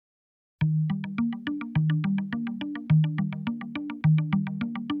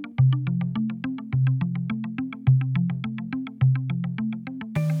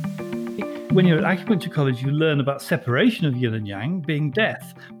When you're at acupuncture college, you learn about separation of yin and yang being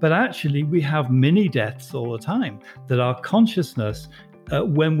death. But actually, we have mini deaths all the time, that our consciousness,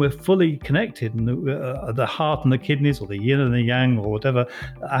 when we're fully connected, and the heart and the kidneys, or the yin and the yang, or whatever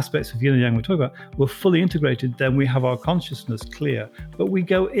aspects of yin and yang we're talking about, we're fully integrated, then we have our consciousness clear. But we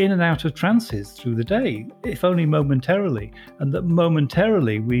go in and out of trances through the day, if only momentarily. And that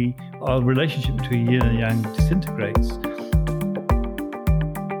momentarily, our relationship between yin and yang disintegrates.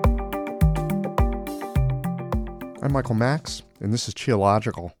 I'm Michael Max, and this is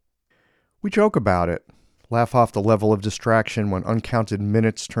Qiological. We joke about it, laugh off the level of distraction when uncounted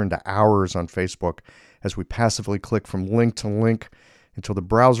minutes turn to hours on Facebook as we passively click from link to link until the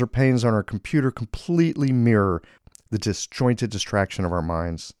browser panes on our computer completely mirror the disjointed distraction of our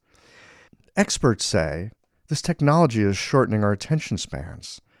minds. Experts say this technology is shortening our attention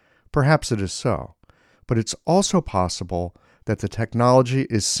spans. Perhaps it is so, but it's also possible that the technology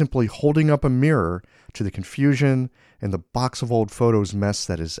is simply holding up a mirror to the confusion and the box of old photos mess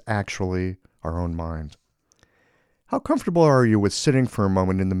that is actually our own mind. How comfortable are you with sitting for a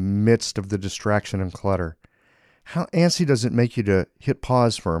moment in the midst of the distraction and clutter? How antsy does it make you to hit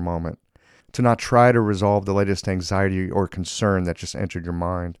pause for a moment, to not try to resolve the latest anxiety or concern that just entered your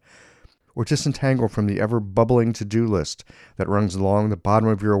mind, or disentangle from the ever-bubbling to-do list that runs along the bottom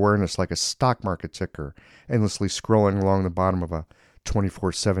of your awareness like a stock market ticker, endlessly scrolling along the bottom of a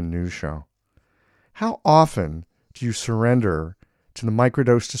 24/7 news show? How often do you surrender to the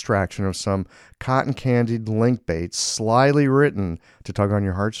microdose distraction of some cotton-candied link bait slyly written to tug on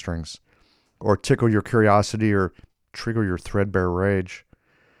your heartstrings, or tickle your curiosity or trigger your threadbare rage?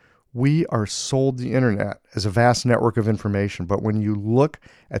 We are sold the internet as a vast network of information, but when you look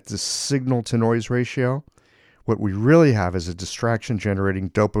at the signal-to-noise ratio, what we really have is a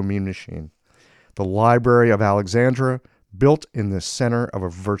distraction-generating dopamine machine, the Library of Alexandria built in the center of a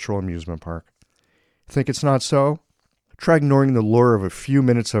virtual amusement park. Think it's not so? Try ignoring the lure of a few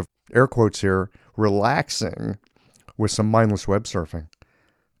minutes of, air quotes here, relaxing with some mindless web surfing.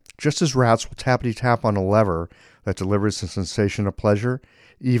 Just as rats will tappity-tap on a lever that delivers a sensation of pleasure,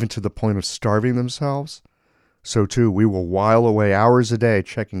 even to the point of starving themselves, so too we will while away hours a day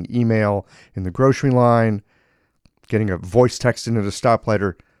checking email in the grocery line, getting a voice text into the stoplight,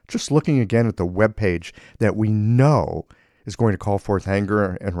 or just looking again at the web page that we know is going to call forth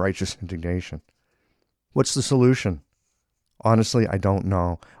anger and righteous indignation. What's the solution? Honestly, I don't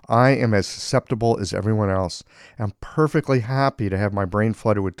know. I am as susceptible as everyone else. I'm perfectly happy to have my brain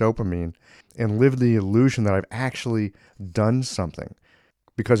flooded with dopamine and live the illusion that I've actually done something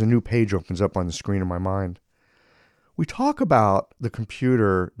because a new page opens up on the screen of my mind. We talk about the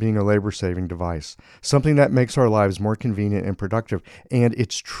computer being a labor-saving device, something that makes our lives more convenient and productive, and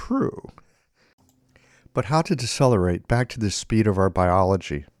it's true. But how to decelerate back to the speed of our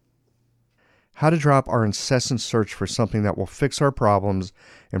biology? How to drop our incessant search for something that will fix our problems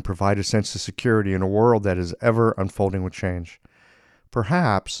and provide a sense of security in a world that is ever unfolding with change?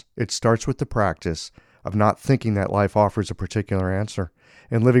 Perhaps it starts with the practice of not thinking that life offers a particular answer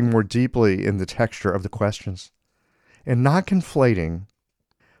and living more deeply in the texture of the questions, and not conflating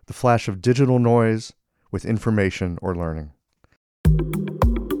the flash of digital noise with information or learning.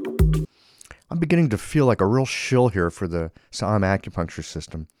 I'm beginning to feel like a real shill here for the Sa'am acupuncture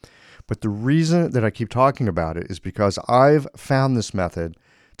system. But the reason that I keep talking about it is because I've found this method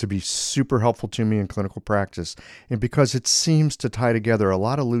to be super helpful to me in clinical practice, and because it seems to tie together a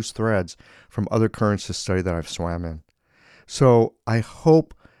lot of loose threads from other currents of study that I've swam in. So I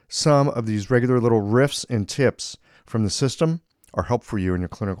hope some of these regular little riffs and tips from the system are helpful for you in your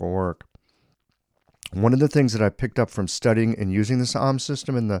clinical work. One of the things that I picked up from studying and using the Sa'am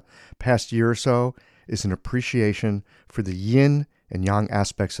system in the past year or so is an appreciation for the yin and yang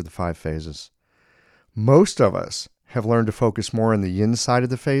aspects of the 5 phases. Most of us have learned to focus more on the yin side of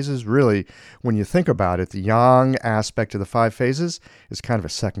the phases. Really, when you think about it, the yang aspect of the 5 phases is kind of a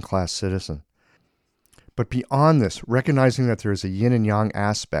second-class citizen. But beyond this, recognizing that there is a yin and yang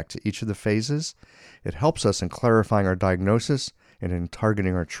aspect to each of the phases, it helps us in clarifying our diagnosis and in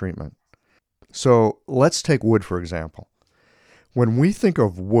targeting our treatment. So let's take wood, for example. When we think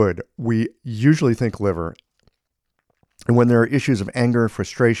of wood, we usually think liver. And when there are issues of anger,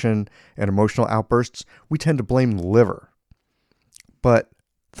 frustration, and emotional outbursts, we tend to blame the liver. But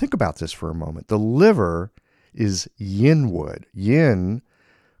think about this for a moment. The liver is yin wood. Yin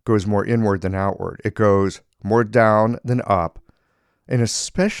goes more inward than outward. It goes more down than up. And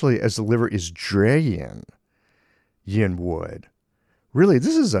especially as the liver is drayin, yin wood. Really,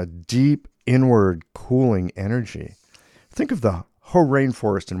 this is a deep, inward, cooling energy. Think of the whole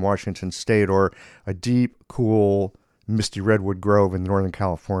rainforest in Washington State or a deep, cool, misty redwood grove in Northern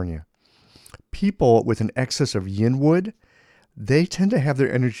California. People with an excess of yin wood, they tend to have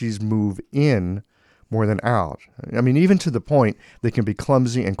their energies move in more than out. I mean, even to the point they can be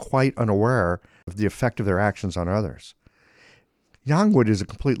clumsy and quite unaware of the effect of their actions on others. Yang wood is a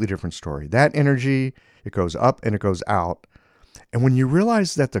completely different story. That energy, it goes up and it goes out. And when you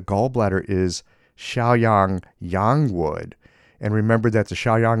realize that the gallbladder is Xiaoyang yang wood, and remember that the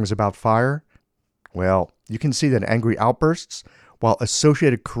Xiaoyang is about fire, well, you can see that angry outbursts, while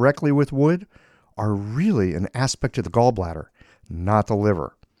associated correctly with wood, are really an aspect of the gallbladder, not the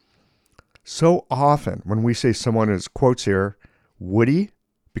liver. So often when we say someone is, quotes here, woody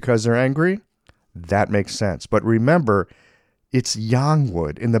because they're angry, that makes sense. But remember, it's yang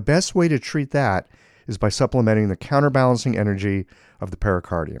wood, and the best way to treat that is by supplementing the counterbalancing energy of the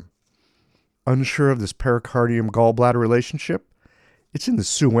pericardium. Unsure of this pericardium-gallbladder relationship? It's in the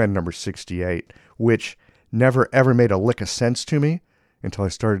Suen number 68, which never ever made a lick of sense to me until I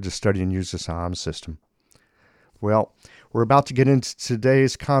started to study and use this AHM system. Well, we're about to get into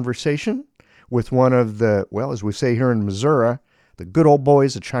today's conversation with one of the, well, as we say here in Missouri, the good old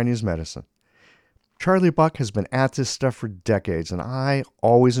boys of Chinese medicine. Charlie Buck has been at this stuff for decades, and I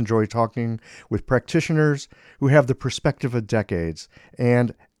always enjoy talking with practitioners who have the perspective of decades,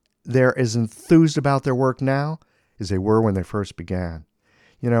 and they're as enthused about their work now as they were when they first began.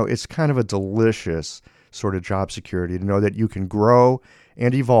 You know, it's kind of a delicious sort of job security to know that you can grow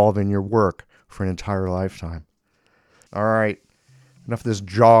and evolve in your work for an entire lifetime. All right, enough of this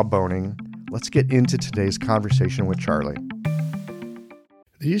jaw-boning. Let's get into today's conversation with Charlie.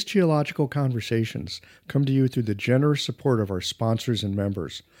 These Qiological Conversations come to you through the generous support of our sponsors and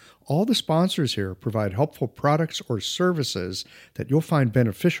members. All the sponsors here provide helpful products or services that you'll find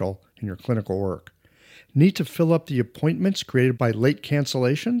beneficial in your clinical work. Need to fill up the appointments created by late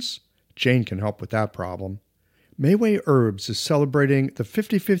cancellations? Jane can help with that problem. Mayway Herbs is celebrating the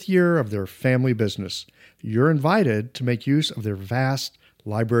 55th year of their family business. You're invited to make use of their vast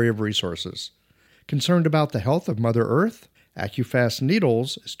library of resources. Concerned about the health of Mother Earth? AccuFast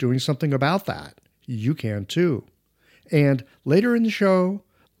Needles is doing something about that. You can too. And later in the show,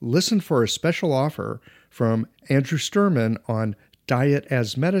 listen for a special offer from Andrew Sturman on diet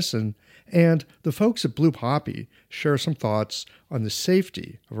as medicine, and the folks at Blue Poppy share some thoughts on the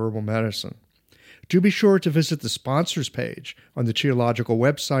safety of herbal medicine. Do be sure to visit the sponsors page on the Qiological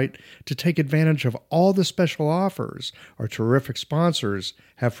website to take advantage of all the special offers our terrific sponsors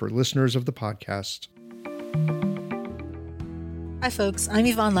have for listeners of the podcast. Hi folks, I'm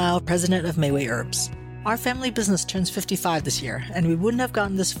Yvonne Lau, president of Mayway Herbs. Our family business turns 55 this year, and we wouldn't have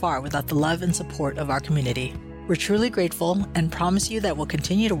gotten this far without the love and support of our community. We're truly grateful and promise you that we'll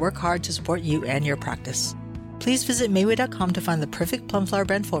continue to work hard to support you and your practice. Please visit Mayway.com to find the perfect plum flower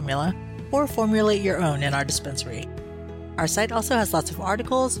brand formula or formulate your own in our dispensary. Our site also has lots of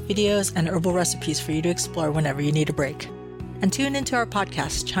articles, videos, and herbal recipes for you to explore whenever you need a break. And tune into our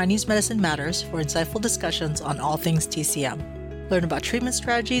podcast, Chinese Medicine Matters, for insightful discussions on all things TCM. Learn about treatment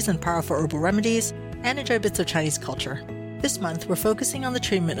strategies and powerful herbal remedies, and enjoy bits of Chinese culture. This month, we're focusing on the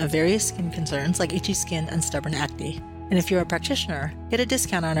treatment of various skin concerns like itchy skin and stubborn acne. And if you're a practitioner, get a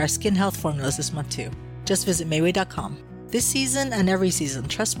discount on our skin health formulas this month too. Just visit Mayway.com. This season and every season,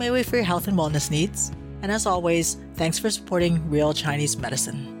 trust Mayway for your health and wellness needs. And as always, thanks for supporting real Chinese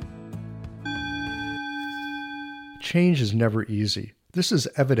medicine. Change is never easy. This is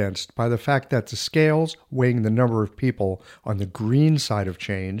evidenced by the fact that the scales weighing the number of people on the green side of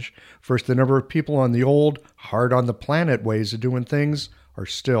change versus the number of people on the old, hard on the planet ways of doing things are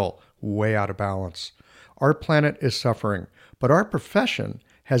still way out of balance. Our planet is suffering, but our profession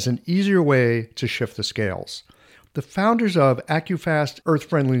has an easier way to shift the scales. The founders of AccuFast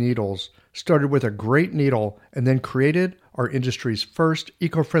Earth-Friendly Needles started with a great needle and then created our industry's first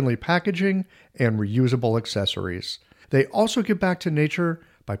eco-friendly packaging and reusable accessories. They also give back to nature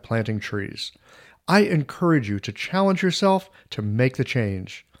by planting trees. I encourage you to challenge yourself to make the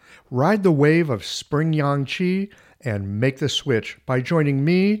change. Ride the wave of spring yang qi and make the switch by joining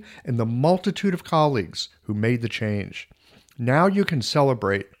me and the multitude of colleagues who made the change. Now you can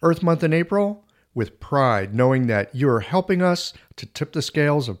celebrate Earth Month in April with pride, knowing that you are helping us to tip the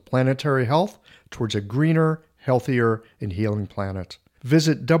scales of planetary health towards a greener, healthier, and healing planet.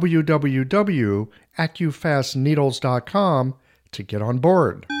 Visit www.accufastneedles.com to get on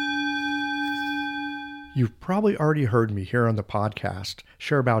board. You've probably already heard me here on the podcast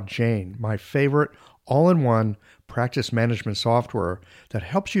share about Jane, my favorite all-in-one practice management software that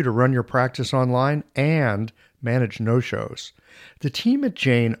helps you to run your practice online and manage no-shows. The team at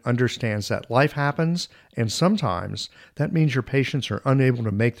Jane understands that life happens, and sometimes that means your patients are unable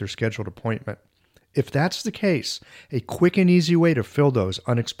to make their scheduled appointment. If that's the case, a quick and easy way to fill those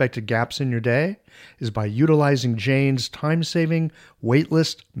unexpected gaps in your day is by utilizing Jane's time-saving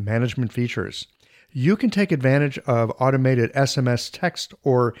waitlist management features. You can take advantage of automated SMS text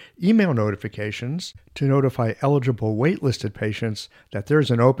or email notifications to notify eligible waitlisted patients that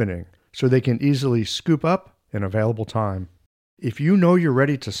there's an opening so they can easily scoop up an available time. If you know you're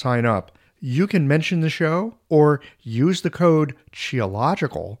ready to sign up, you can mention the show or use the code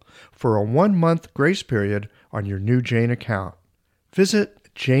QIOLOGICAL for a 1-month grace period on your new Jane account. Visit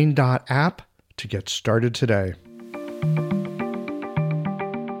jane.app to get started today.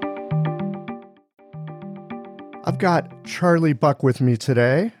 I've got Charlie Buck with me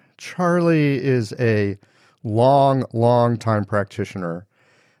today. Charlie is a long time practitioner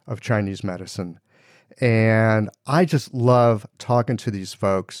of Chinese medicine. And I just love talking to these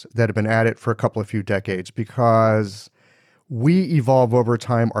folks that have been at it for a couple of few decades because we evolve over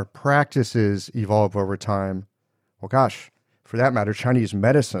time. Our practices evolve over time. Well, gosh, for that matter, Chinese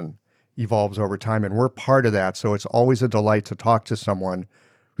medicine evolves over time, and we're part of that. So it's always a delight to talk to someone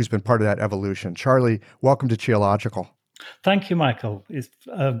who's been part of that evolution. Charlie, welcome to Qiological. Thank you, Michael. It's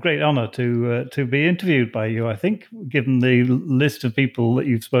a great honor to be interviewed by you, I think, given the list of people that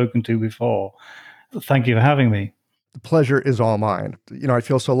you've spoken to before. Thank you for having me. The pleasure is all mine. You know, I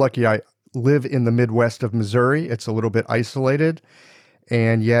feel so lucky. I live in the Midwest of Missouri. It's a little bit isolated,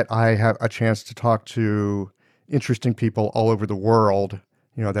 and yet I have a chance to talk to interesting people all over the world,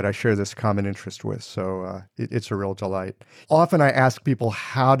 you know, that I share this common interest with. So it's a real delight. Often I ask people,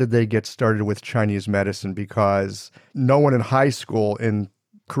 how did they get started with Chinese medicine? Because no one in high school in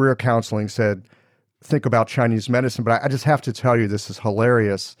career counseling said, think about Chinese medicine. But I just have to tell you, this is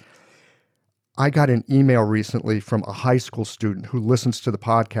hilarious. I got an email recently from a high school student who listens to the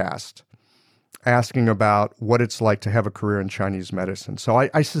podcast asking about what it's like to have a career in Chinese medicine. So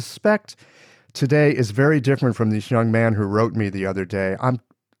I suspect today is very different from this young man who wrote me the other day. I'm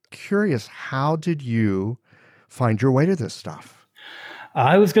curious, how did you find your way to this stuff?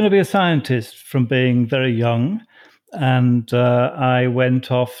 I was going to be a scientist from being very young, and I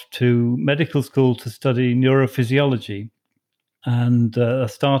went off to medical school to study neurophysiology. And I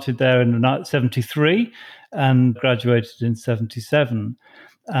started there in 1973 and graduated in 1977.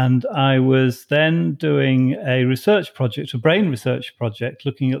 And I was then doing a research project, a brain research project,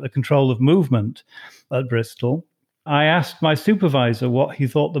 looking at the control of movement at Bristol. I asked my supervisor what he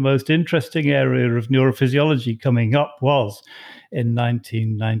thought the most interesting area of neurophysiology coming up was in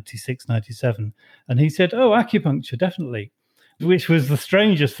 1996, 97. And he said, oh, acupuncture, definitely. Which was the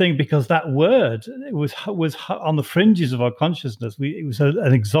strangest thing, because that word was on the fringes of our consciousness. It was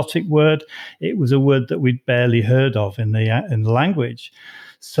an exotic word. It was a word that we'd barely heard of in the language.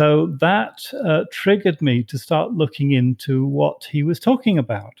 So that triggered me to start looking into what he was talking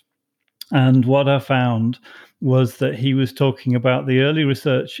about. And what I found was that he was talking about the early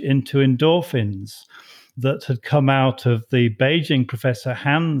research into endorphins that had come out of the Beijing Professor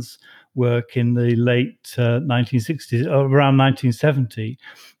Han's work in the late 1960s, around 1970,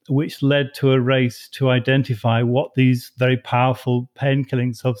 which led to a race to identify what these very powerful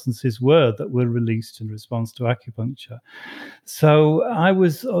pain-killing substances were that were released in response to acupuncture. So I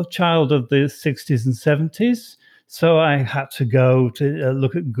was a child of the 60s and 70s. So I had to go to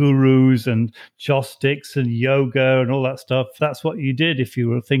look at gurus and joss sticks and yoga and all that stuff. That's what you did if you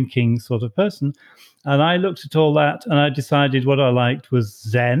were a thinking sort of person. And I looked at all that and I decided what I liked was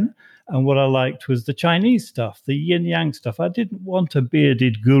Zen. And what I liked was the Chinese stuff, the yin-yang stuff. I didn't want a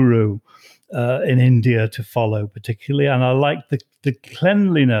bearded guru in India to follow particularly. And I liked the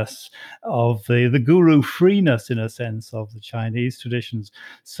cleanliness of the guru freeness, in a sense, of the Chinese traditions.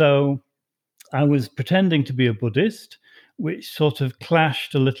 So I was pretending to be a Buddhist, which sort of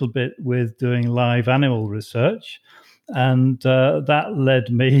clashed a little bit with doing live animal research. And that led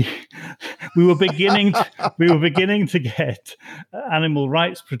me. We were beginning to get animal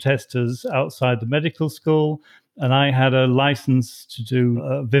rights protesters outside the medical school, and I had a license to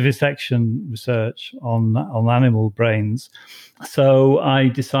do vivisection research on animal brains. So I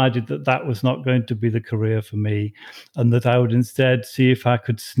decided that was not going to be the career for me, and that I would instead see if I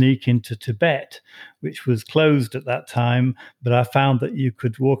could sneak into Tibet, which was closed at that time. But I found that you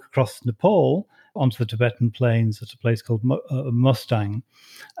could walk across Nepal onto the Tibetan plains at a place called Mustang.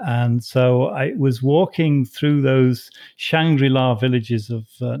 And so I was walking through those Shangri-La villages of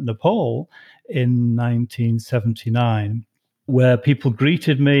Nepal in 1979, where people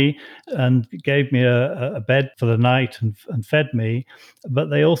greeted me and gave me a bed for the night and fed me. But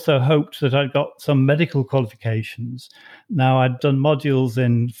they also hoped that I'd got some medical qualifications. Now, I'd done modules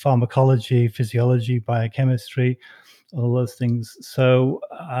in pharmacology, physiology, biochemistry, all those things. So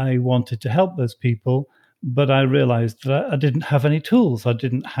I wanted to help those people, but I realized that I didn't have any tools. I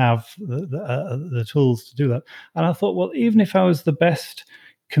didn't have the tools to do that. And I thought, well, even if I was the best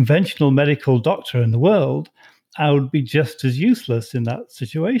conventional medical doctor in the world, I would be just as useless in that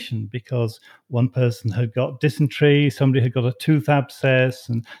situation, because one person had got dysentery, somebody had got a tooth abscess,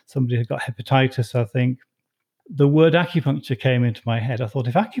 and somebody had got hepatitis, I think. The word acupuncture came into my head. I thought,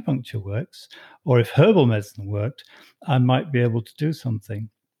 if acupuncture works, or if herbal medicine worked, I might be able to do something.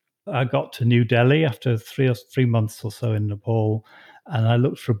 I got to New Delhi after 3 months or so in Nepal, and I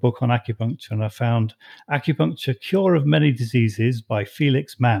looked for a book on acupuncture, and I found Acupuncture: Cure of Many Diseases by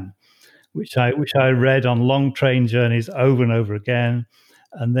Felix Mann, which I read on long train journeys over and over again.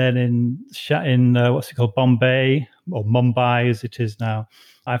 And then in what's it called, Bombay, or Mumbai as it is now,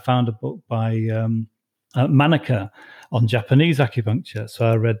 I found a book by Manaka on Japanese acupuncture. So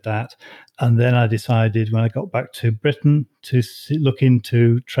I read that. And then I decided when I got back to Britain to look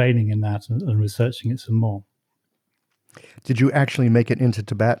into training in that and researching it some more. Did you actually make it into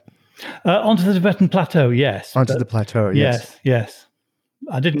Tibet? Onto the Tibetan plateau, yes. Onto the plateau, yes. Yes.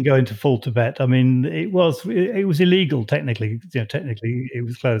 I didn't go into full Tibet. I mean, it was illegal technically. Technically it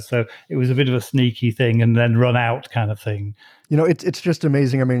was closed, so it was a bit of a sneaky thing, and then run out kind of thing. It's just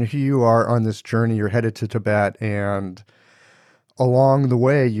amazing. I mean, here you are on this journey. You're headed to Tibet, and along the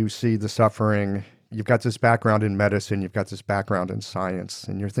way, you see the suffering. You've got this background in medicine. You've got this background in science,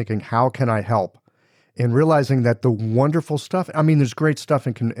 and you're thinking, how can I help? And realizing that the wonderful stuff. I mean, there's great stuff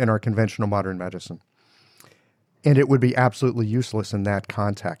in our conventional modern medicine. And it would be absolutely useless in that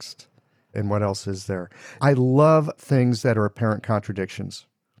context. And what else is there? I love things that are apparent contradictions.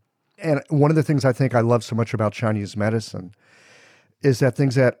 And one of the things I think I love so much about Chinese medicine is that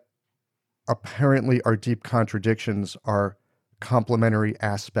things that apparently are deep contradictions are complementary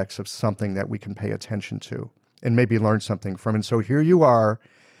aspects of something that we can pay attention to and maybe learn something from. And so here you are,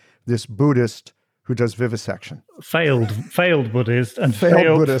 this Buddhist who does vivisection. Failed Buddhist and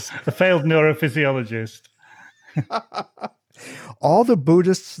Buddhist. A failed neurophysiologist. All the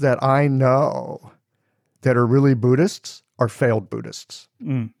Buddhists that I know that are really Buddhists are failed Buddhists.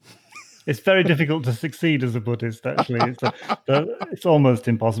 It's very difficult to succeed as a Buddhist, actually. It's almost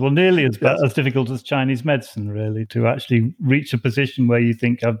impossible. Nearly as difficult as Chinese medicine, really, to actually reach a position where you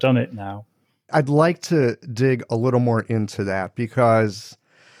think, I've done it now. I'd like to dig a little more into that because,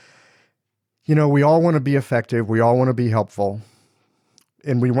 we all want to be effective. We all want to be helpful.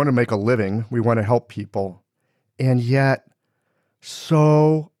 And we want to make a living. We want to help people. And yet,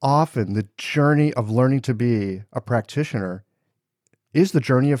 so often, the journey of learning to be a practitioner is the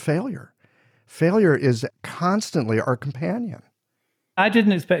journey of failure. Failure is constantly our companion. I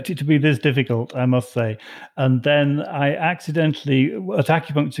didn't expect it to be this difficult, I must say. And then I accidentally, at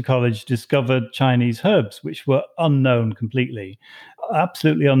acupuncture college, discovered Chinese herbs, which were unknown completely,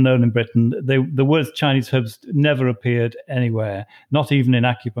 absolutely unknown in Britain. The words Chinese herbs never appeared anywhere, not even in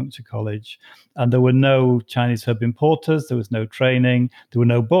acupuncture college. And there were no Chinese herb importers. There was no training. There were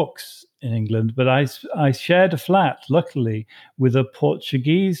no books in England. But I shared a flat, luckily, with a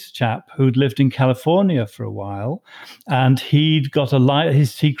Portuguese chap who'd lived in California for a while. And he'd got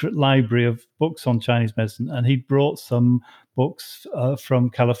his secret library of books on Chinese medicine. And he'd brought some books from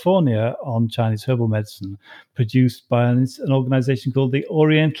California on Chinese herbal medicine, produced by an organization called the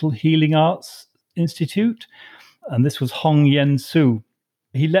Oriental Healing Arts Institute. And this was Hong Yen Su.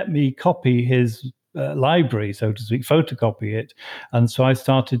 He let me copy his library, so to speak, photocopy it. And so I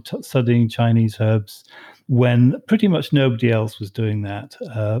started studying Chinese herbs when pretty much nobody else was doing that.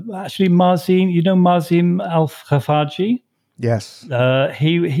 Actually, Mazim Al-Khafaji? Yes.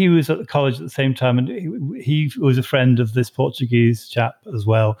 He was at the college at the same time, and he was a friend of this Portuguese chap as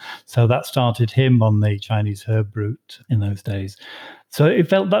well. So that started him on the Chinese herb route in those days. So it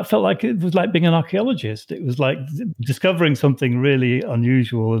felt like it was like being an archaeologist. It was like discovering something really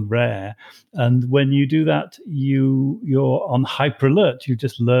unusual and rare. And when you do that, you're on hyper alert. You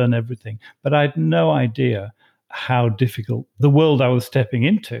just learn everything. But I had no idea how difficult the world I was stepping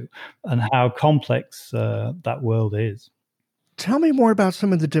into and how complex that world is. Tell me more about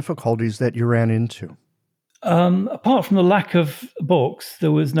some of the difficulties that you ran into. Apart from the lack of books,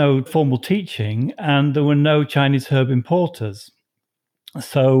 there was no formal teaching, and there were no Chinese herb importers.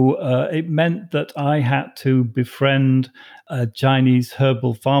 So it meant that I had to befriend a Chinese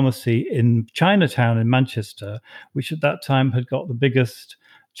herbal pharmacy in Chinatown in Manchester, which at that time had got the biggest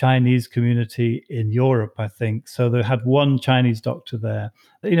Chinese community in Europe, I think. So they had one Chinese doctor there.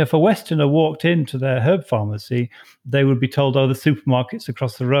 If a Westerner walked into their herb pharmacy, they would be told, the supermarket's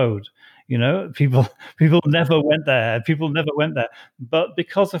across the road. People never went there. People never went there. But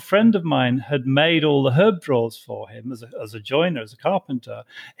because a friend of mine had made all the herb drawers for him as a joiner, as a carpenter,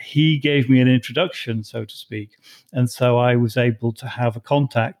 he gave me an introduction, so to speak. And so I was able to have a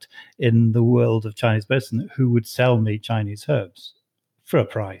contact in the world of Chinese medicine who would sell me Chinese herbs for a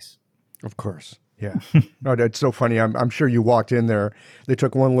price. Of course. Yeah. No, that's so funny. I'm sure you walked in there. They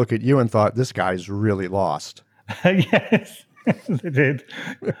took one look at you and thought, this guy's really lost. Yes, they did.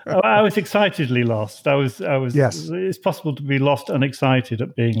 I was excitedly lost. I was. Yes. It's possible to be lost unexcited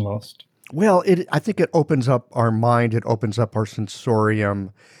at being lost. Well, I think it opens up our mind. It opens up our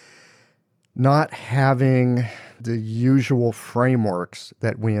sensorium. Not having the usual frameworks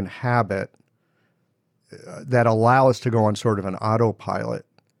that we inhabit that allow us to go on sort of an autopilot.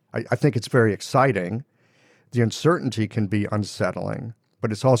 I think it's very exciting. The uncertainty can be unsettling, but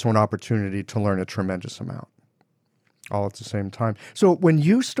it's also an opportunity to learn a tremendous amount all at the same time. So when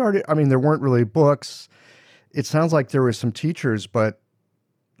you started, there weren't really books. It sounds like there were some teachers, but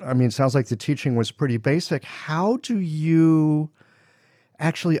it sounds like the teaching was pretty basic. How do you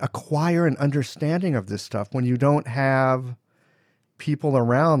actually acquire an understanding of this stuff when you don't have people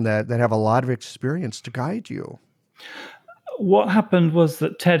around that have a lot of experience to guide you? What happened was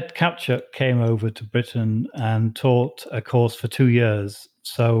that Ted Kaptchuk came over to Britain and taught a course for 2 years.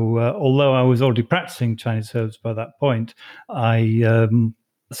 So although I was already practicing Chinese herbs by that point, I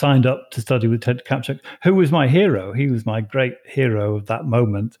signed up to study with Ted Kaptchuk, who was my hero. He was my great hero of that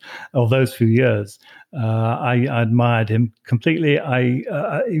moment, of those few years. I admired him completely.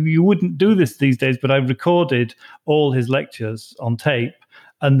 You wouldn't do this these days, but I recorded all his lectures on tape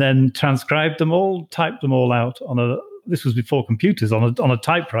and then transcribed them all, typed them all out this was before computers, on a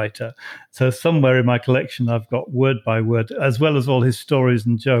typewriter. So somewhere in my collection, I've got word by word, as well as all his stories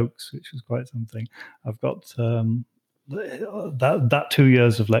and jokes, which was quite something. I've got that 2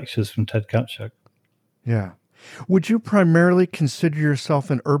 years of lectures from Ted Kaptchuk. Yeah. Would you primarily consider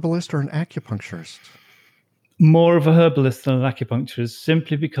yourself an herbalist or an acupuncturist? More of a herbalist than an acupuncturist,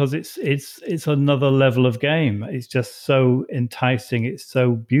 simply because it's another level of game. It's just so enticing. It's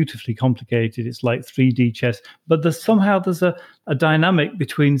so beautifully complicated. It's like 3D chess. But there's a dynamic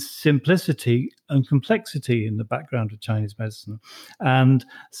between simplicity and complexity in the background of Chinese medicine. And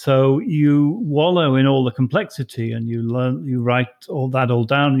so you wallow in all the complexity and you write all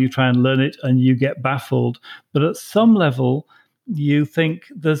down and you try and learn it and you get baffled. But at some level, you think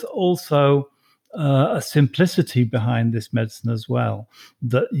there's also a simplicity behind this medicine as well,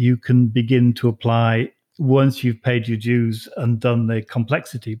 that you can begin to apply once you've paid your dues and done the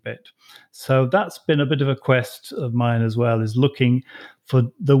complexity bit. So that's been a bit of a quest of mine as well, is looking for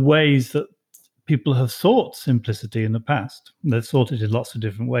the ways that people have sought simplicity in the past. They've sought it in lots of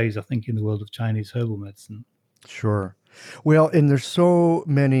different ways, I think, in the world of Chinese herbal medicine. Sure. Well, and there's so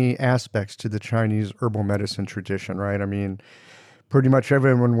many aspects to the Chinese herbal medicine tradition, right? Pretty much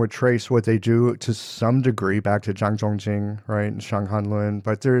everyone would trace what they do to some degree back to Zhang Zhongjing, right, and Shang Hanlun.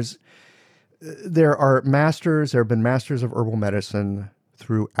 But there have been masters of herbal medicine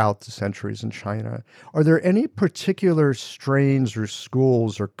throughout the centuries in China. Are there any particular strains or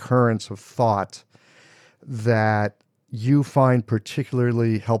schools or currents of thought that you find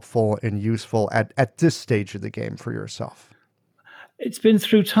particularly helpful and useful at this stage of the game for yourself? It's been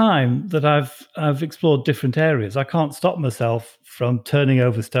through time that I've explored different areas. I can't stop myself from turning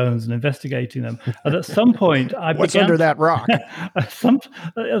over stones and investigating them. And at some point, What's under that rock?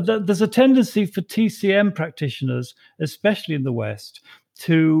 There's a tendency for TCM practitioners, especially in the West,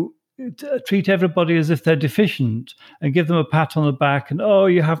 to treat everybody as if they're deficient and give them a pat on the back and,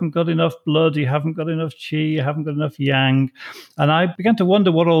 you haven't got enough blood, you haven't got enough qi, you haven't got enough yang. And I began to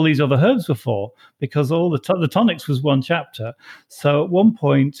wonder what all these other herbs were for, because all the tonics was one chapter. So at one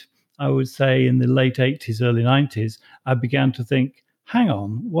point, I would say in the late 80s, early 90s, I began to think, hang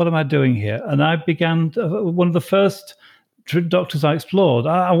on, what am I doing here? And I began one of the first doctors I explored,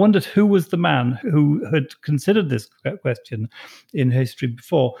 I wondered who was the man who had considered this question in history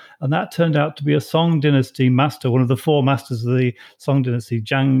before. And that turned out to be a Song dynasty master, one of the four masters of the Song dynasty,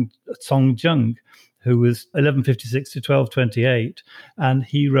 Zhang Songjung, who was 1156 to 1228. And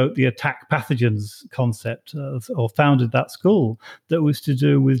he wrote the attack pathogens concept, or founded that school that was to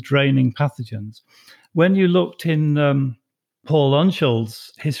do with draining pathogens. When you looked in Paul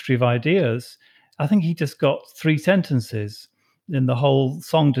Unschul's History of Ideas, I think he just got 3 sentences. in the whole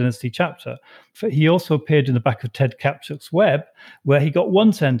Song Dynasty chapter. He also appeared in the back of Ted Kaptchuk's Web, where he got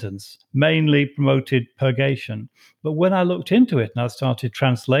one sentence, mainly promoted purgation. But when I looked into it and I started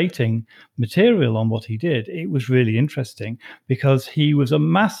translating material on what he did, it was really interesting because he was a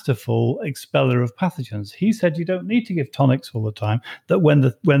masterful expeller of pathogens. He said you don't need to give tonics all the time, that when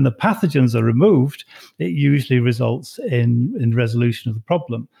the pathogens are removed, it usually results in resolution of the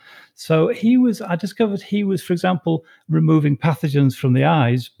problem. So I discovered he was, for example, removing pathogens from the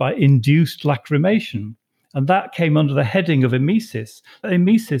eyes by induced lacrimation. And that came under the heading of emesis.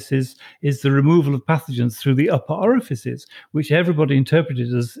 Emesis is the removal of pathogens through the upper orifices, which everybody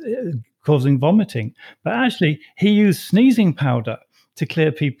interpreted as causing vomiting. But actually, he used sneezing powder to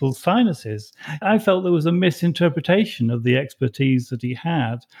clear people's sinuses. I felt there was a misinterpretation of the expertise that he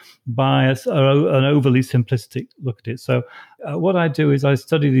had by an overly simplistic look at it. So what I do is I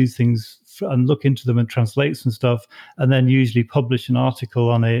study these things and look into them and translate some stuff, and then usually publish an article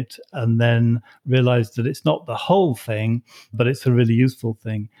on it, and then realize that it's not the whole thing, but it's a really useful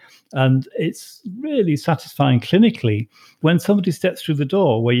thing. And it's really satisfying clinically when somebody steps through the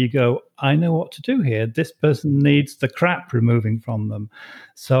door where you go, I know what to do here. This person needs the crap removing from them.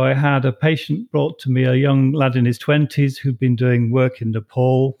 So I had a patient brought to me, a young lad in his 20s who'd been doing work in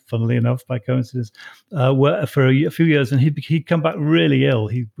Nepal, funnily enough, by coincidence, for a few years. And he'd come back really ill.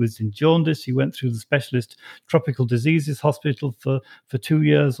 He was in jaundice. He went through the specialist tropical diseases hospital for 2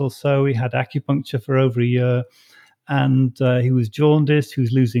 years or so. He had acupuncture for over a year. And he was jaundiced, he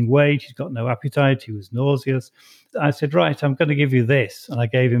was losing weight, he's got no appetite, he was nauseous. I said, right, I'm going to give you this. And I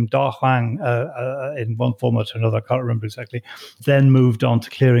gave him Da Huang in one form or another, I can't remember exactly. Then moved on to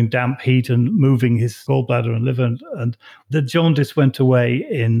clearing damp heat and moving his gallbladder and liver. And the jaundice went away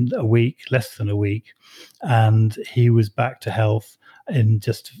in a week, less than a week. And he was back to health in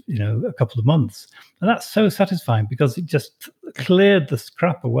just, a couple of months. And that's so satisfying because it just cleared the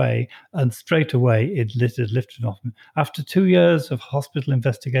scrap away, and straight away it lifted off. After 2 years of hospital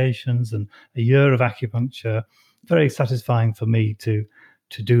investigations and a year of acupuncture, very satisfying for me to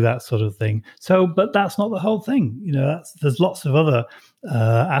do that sort of thing. So, but that's not the whole thing. There's lots of other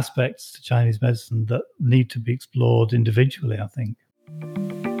aspects to Chinese medicine that need to be explored individually, I think.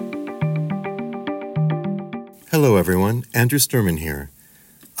 Hello, everyone. Andrew Sturman here.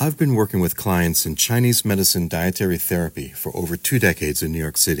 I've been working with clients in Chinese medicine dietary therapy for over 2 decades in New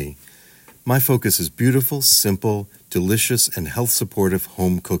York City. My focus is beautiful, simple, delicious, and health-supportive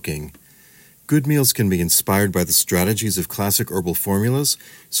home cooking. Good meals can be inspired by the strategies of classic herbal formulas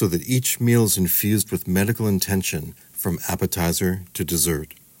so that each meal is infused with medical intention from appetizer to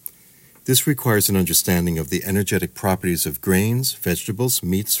dessert. This requires an understanding of the energetic properties of grains, vegetables,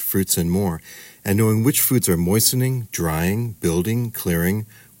 meats, fruits, and more, and knowing which foods are moistening, drying, building, clearing,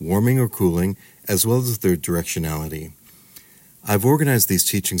 warming, or cooling, as well as their directionality. I've organized these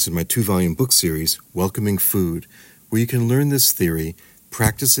teachings in my 2-volume book series, Welcoming Food, where you can learn this theory,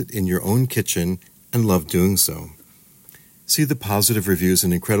 practice it in your own kitchen, and love doing so. See the positive reviews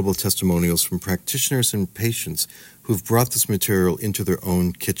and incredible testimonials from practitioners and patients who've brought this material into their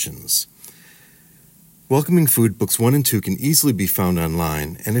own kitchens. Welcoming Food Books 1 and 2 can easily be found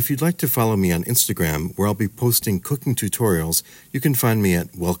online, and if you'd like to follow me on Instagram, where I'll be posting cooking tutorials, you can find me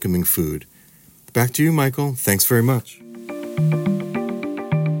at Welcoming Food. Back to you, Michael. Thanks very much.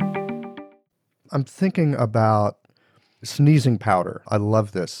 I'm thinking about sneezing powder. I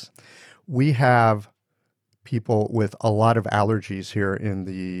love this. We have people with a lot of allergies here in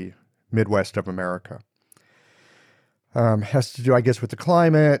the Midwest of America. Has to do, I guess, with the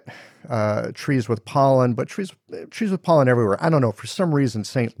climate, trees with pollen, but trees with pollen everywhere. I don't know. For some reason,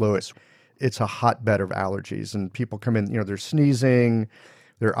 St. Louis, it's a hotbed of allergies, and people come in, they're sneezing,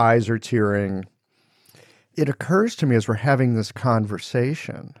 their eyes are tearing. It occurs to me as we're having this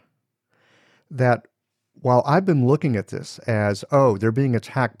conversation that while I've been looking at this as, they're being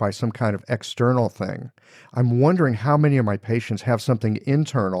attacked by some kind of external thing, I'm wondering how many of my patients have something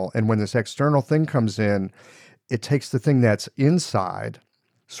internal, and when this external thing comes in, it takes the thing that's inside,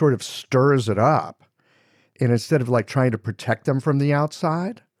 sort of stirs it up, and instead of like trying to protect them from the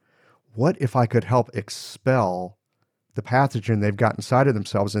outside, what if I could help expel the pathogen they've got inside of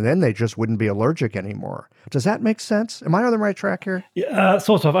themselves, and then they just wouldn't be allergic anymore? Does that make sense? Am I on the right track here? Yeah,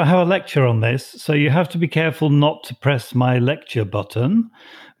 sort of. I have a lecture on this, so you have to be careful not to press my lecture button,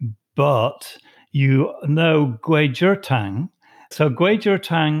 but you know Guizhotang. So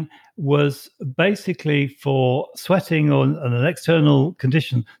Guizhotang was basically for sweating or an external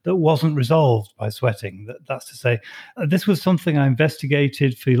condition that wasn't resolved by sweating. That's to say, this was something I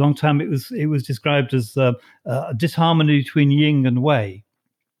investigated for a long time. It was described as a disharmony between yin and wei.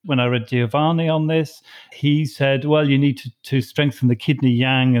 When I read Giovanni on this, he said, well, you need to strengthen the kidney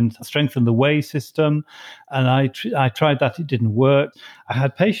yang and strengthen the wei system. And I tried that. It didn't work. I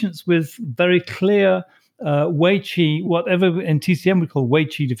had patients with very clear wei qi, whatever in TCM we call wei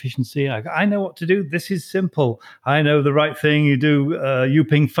qi deficiency. I know what to do. This is simple. I know the right thing. You do Yu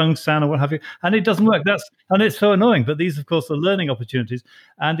Ping Feng San or what have you, and it doesn't work. And it's so annoying. But these, of course, are learning opportunities.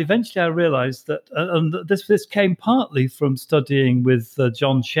 And eventually, I realized that, and this came partly from studying with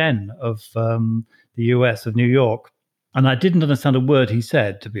John Shen of the US of New York. And I didn't understand a word he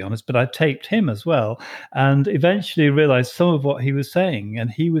said, to be honest, but I taped him as well, and eventually realized some of what he was saying. And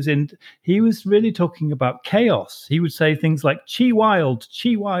he was really talking about chaos. He would say things like "Qi wild,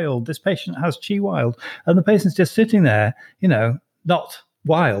 Qi wild. This patient has Qi wild," and the patient's just sitting there, not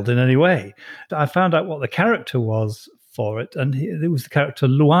wild in any way. I found out what the character was for it, and it was the character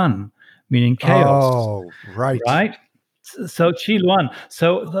Luan, meaning chaos. Oh, right. Right. So Qi Luan.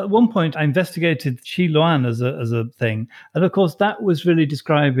 So at one point, I investigated Qi Luan as a thing, and of course, that was really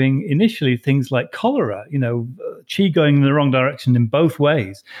describing initially things like cholera. Qi going in the wrong direction in both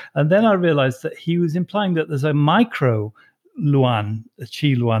ways. And then I realized that he was implying that there's a micro Luan, a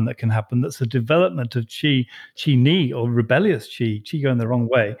Qi Luan that can happen. That's a development of Qi Ni, or rebellious Qi going the wrong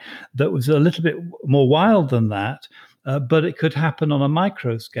way. That was a little bit more wild than that, but it could happen on a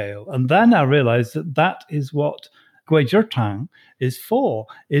micro scale. And then I realized that is what Gui Zhitang is for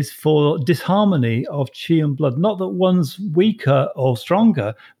disharmony of qi and blood. Not that one's weaker or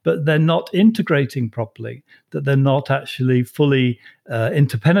stronger, but they're not integrating properly, that they're not actually fully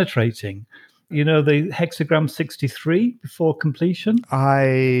interpenetrating. The hexagram 63 before completion?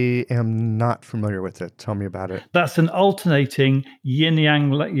 I am not familiar with it. Tell me about it. That's an alternating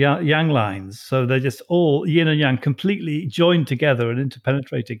yin-yang lines. So they're just all yin and yang completely joined together and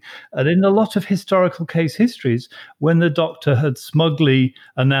interpenetrating. And in a lot of historical case histories, when the doctor had smugly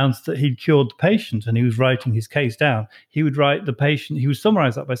announced that he'd cured the patient and he was writing his case down, he would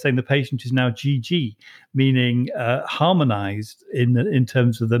summarize that by saying the patient is now GG, meaning harmonized in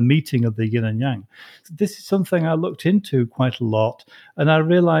terms of the meeting of the yin and yang. This is something I looked into quite a lot, and I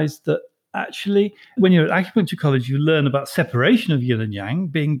realized that actually, when you're at acupuncture college, you learn about separation of yin and yang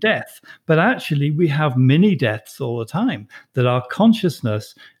being death, but actually we have mini deaths all the time, that our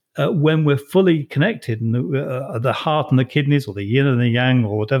consciousness, when we're fully connected, and the heart and the kidneys, or the yin and the yang,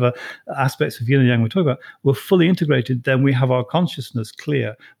 or whatever aspects of yin and yang we're talking about, we're fully integrated, then we have our consciousness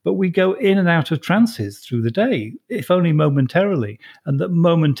clear. But we go in and out of trances through the day, if only momentarily, and that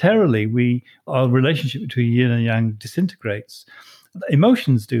momentarily our relationship between yin and yang disintegrates.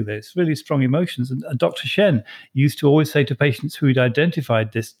 Emotions do this, really strong emotions. And Dr. Shen used to always say to patients who had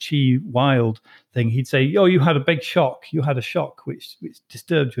identified this qi wild thing, he'd say, "Oh, you had a big shock. You had a shock which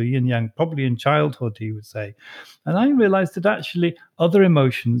disturbed your yin yang, probably in childhood," he would say. And I realized that actually other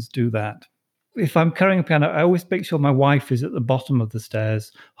emotions do that. If I'm carrying a piano, I always make sure my wife is at the bottom of the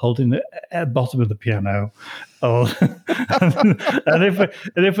stairs, holding the bottom of the piano. And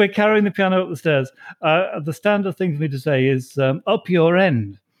if we're carrying the piano up the stairs, the standard thing for me to say is "up your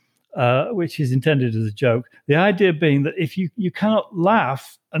end," which is intended as a joke. The idea being that if you cannot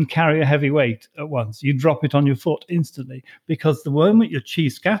laugh and carry a heavy weight at once, you drop it on your foot instantly, because the moment your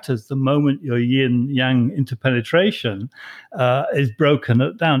qi scatters, the moment your yin-yang interpenetration is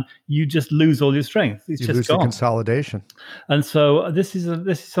broken down, you just lose all your strength. It's just gone. The consolidation. And so this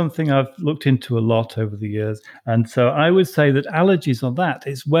is something I've looked into a lot over the years. And so I would say that allergies on that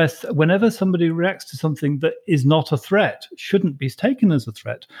is where whenever somebody reacts to something that is not a threat, shouldn't be taken as a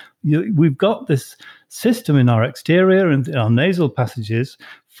threat. We've got this system in our exterior and in our nasal passages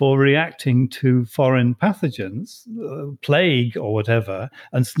for reacting to foreign pathogens, plague or whatever,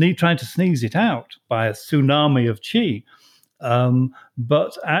 and trying to sneeze it out by a tsunami of qi.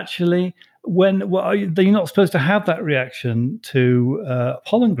 But actually, you're not supposed to have that reaction to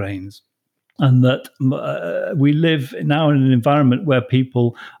pollen grains. And that we live now in an environment where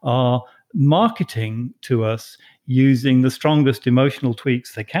people are marketing to us using the strongest emotional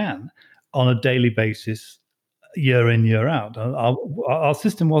tweaks they can on a daily basis, year in, year out. Our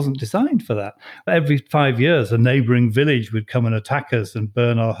system wasn't designed for that. Every 5 years, a neighboring village would come and attack us and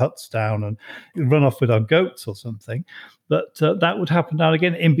burn our huts down and run off with our goats or something. But that would happen now and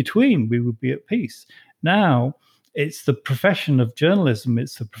again. In between, we would be at peace. Now, it's the profession of journalism,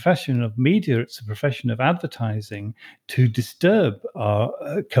 it's the profession of media, it's the profession of advertising to disturb our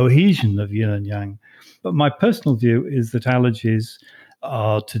cohesion of yin and yang. But my personal view is that allergies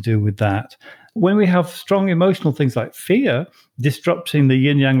are to do with that. When we have strong emotional things like fear disrupting the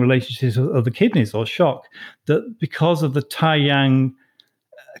yin-yang relationships of the kidneys, or shock, that because of the Tai-yang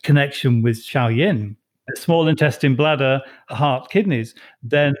connection with Shaoyin, small intestine, bladder, heart, kidneys,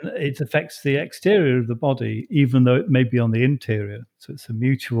 then it affects the exterior of the body, even though it may be on the interior. So it's a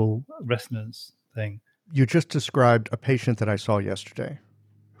mutual resonance thing. You just described a patient that I saw yesterday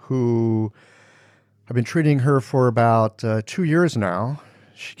who I've been treating her for about 2 years now.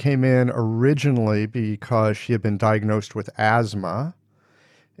 She came in originally because she had been diagnosed with asthma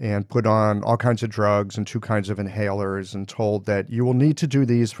and put on all kinds of drugs and 2 kinds of inhalers and told that you will need to do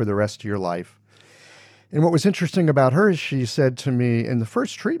these for the rest of your life. And what was interesting about her is she said to me in the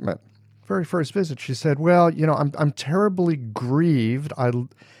first treatment, very first visit, she said, well, I'm terribly grieved.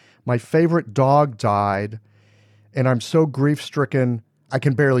 My favorite dog died, and I'm so grief-stricken, I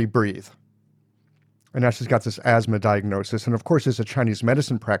can barely breathe. And now she's got this asthma diagnosis. And of course, as a Chinese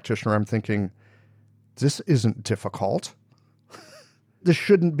medicine practitioner, I'm thinking, this isn't difficult. This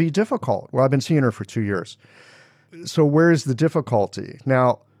shouldn't be difficult. Well, I've been seeing her for 2 years. So where's the difficulty?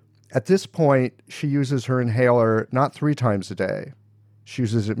 Now, at this point, she uses her inhaler not 3 times a day. She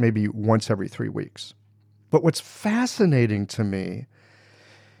uses it maybe once every 3 weeks. But what's fascinating to me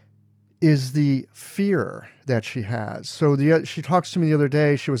is the fear that she has. So she talks to me the other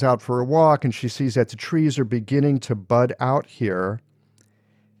day. She was out for a walk, and she sees that the trees are beginning to bud out here,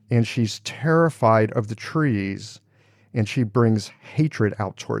 and she's terrified of the trees, and she brings hatred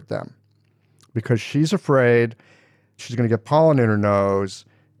out toward them because she's afraid she's going to get pollen in her nose,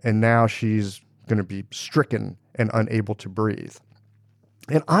 and now she's going to be stricken and unable to breathe.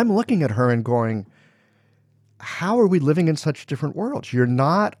 And I'm looking at her and going, how are we living in such different worlds? You're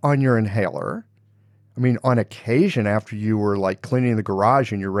not on your inhaler. I mean, on occasion, after you were like cleaning the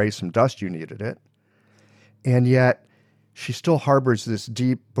garage and you raised some dust, you needed it. And yet she still harbors this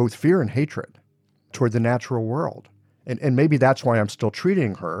deep, both fear and hatred toward the natural world. And maybe that's why I'm still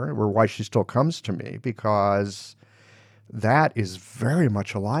treating her, or why she still comes to me, because that is very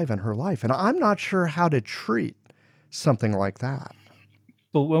much alive in her life. And I'm not sure how to treat something like that.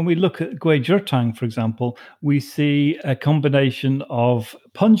 But when we look at Gui Zhitang, for example, we see a combination of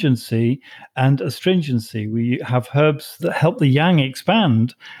pungency and astringency. We have herbs that help the yang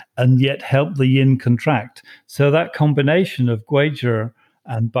expand and yet help the yin contract. So that combination of Gui Zhi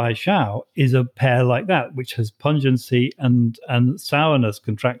and Bai Xiao is a pair like that, which has pungency and sourness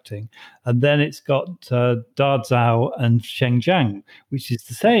contracting. And then it's got Da Zhao and Sheng Jiang, which is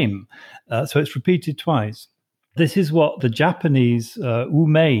the same. So it's repeated twice. This is what the Japanese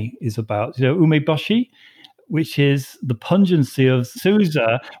umei is about, umeboshi, which is the pungency of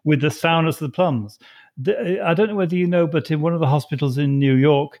Suza with the sourness of the plums. I don't know whether you know, but in one of the hospitals in New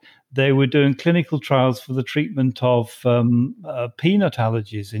York, they were doing clinical trials for the treatment of peanut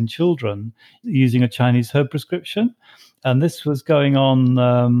allergies in children using a Chinese herb prescription. And this was going on,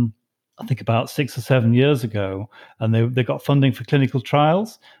 I think, about 6 or 7 years ago. And they got funding for clinical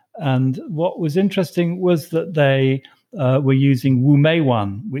trials. And what was interesting was that they were using Wu Mei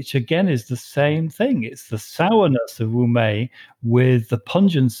Wan, which again is the same thing. It's the sourness of Wu Mei with the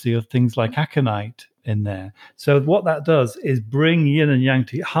pungency of things like aconite in there. So what that does is bring yin and yang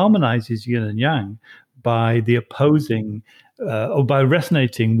to harmonizes yin and yang by the opposing or by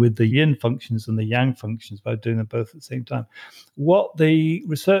resonating with the yin functions and the yang functions, by doing them both at the same time. What the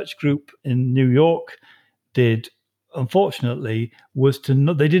research group in New York did, unfortunately, was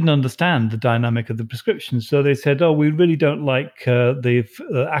they didn't understand the dynamic of the prescription. So they said, we really don't like the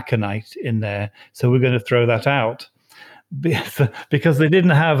aconite in there, so we're going to throw that out, because they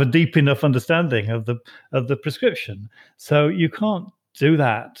didn't have a deep enough understanding of the prescription. So you can't do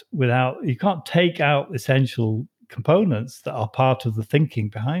that you can't take out essential components that are part of the thinking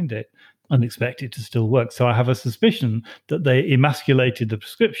behind it and expect it to still work. So I have a suspicion that they emasculated the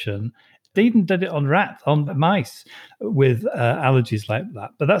prescription. They even did it on mice with allergies like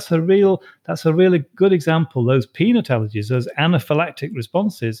that. But that's a really good example. Those peanut allergies, those anaphylactic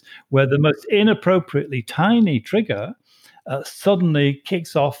responses, where the most inappropriately tiny trigger suddenly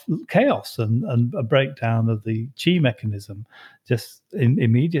kicks off chaos and a breakdown of the qi mechanism just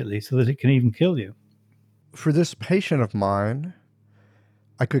immediately, so that it can even kill you. For this patient of mine,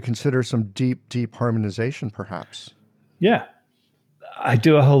 I could consider some deep, deep harmonization, perhaps. Yeah. I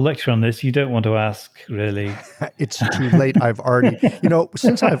do a whole lecture on this. You don't want to ask, really. It's too late. I've already,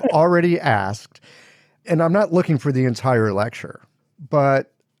 since I've already asked, and I'm not looking for the entire lecture,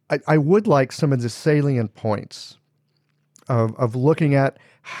 but I would like some of the salient points of looking at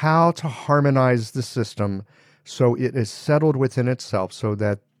how to harmonize the system so it is settled within itself, so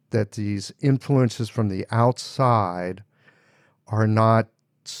that these influences from the outside are not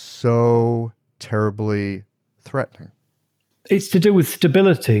so terribly threatening. It's to do with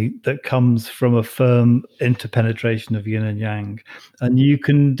stability that comes from a firm interpenetration of yin and yang. And you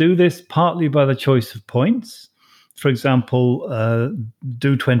can do this partly by the choice of points. For example,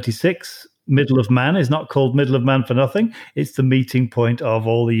 do 26, middle of man, is not called middle of man for nothing. It's the meeting point of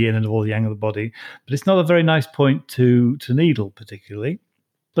all the yin and all the yang of the body. But it's not a very nice point to needle particularly.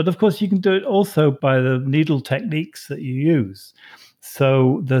 But of course, you can do it also by the needle techniques that you use.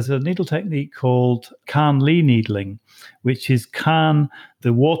 So there's a needle technique called Kan Li needling, which is Kan,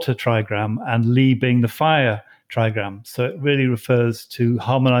 the water trigram, and Li being the fire trigram. So it really refers to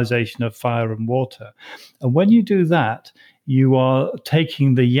harmonization of fire and water. And when you do that, you are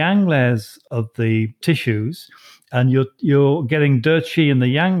taking the yang layers of the tissues, and you're getting dirt chi in the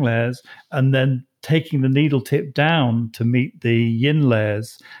yang layers, and then taking the needle tip down to meet the yin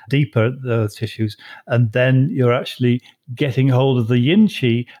layers deeper at those tissues, and then you're actually getting hold of the yin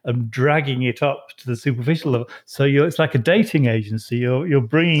chi and dragging it up to the superficial level. So it's like a dating agency. You're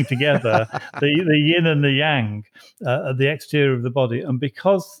bringing together the yin and the yang at the exterior of the body. And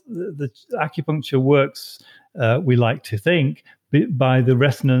because the acupuncture works, we like to think, by the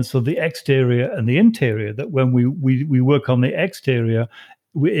resonance of the exterior and the interior, that when we work on the exterior,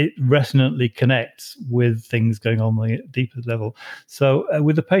 it resonantly connects with things going on the deeper level. So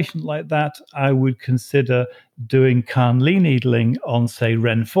with a patient like that, I would consider doing Kan Li needling on, say,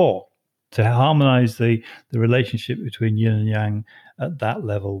 Ren 4 to harmonize the relationship between yin and yang at that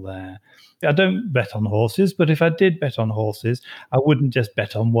level there. I don't bet on horses, but if I did bet on horses, I wouldn't just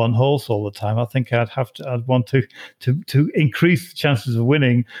bet on one horse all the time. I think I'd want to increase the chances of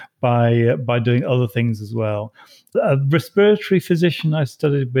winning by doing other things as well. A respiratory physician I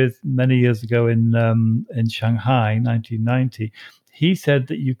studied with many years ago in Shanghai, 1990, he said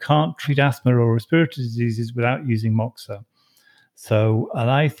that you can't treat asthma or respiratory diseases without using moxa. So,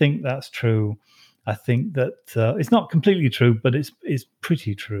 and I think that's true. I think that it's not completely true, but it's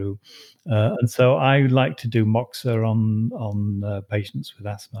pretty true. And so I like to do moxa on patients with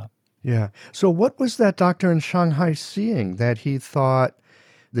asthma. Yeah. So what was that doctor in Shanghai seeing that he thought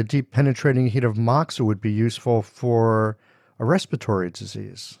the deep penetrating heat of moxa would be useful for a respiratory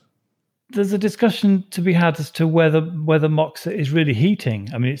disease? There's a discussion to be had as to whether moxa is really heating.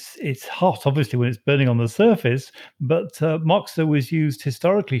 I mean, it's hot, obviously, when it's burning on the surface, but moxa was used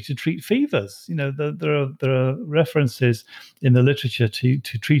historically to treat fevers. You know, there are references in the literature to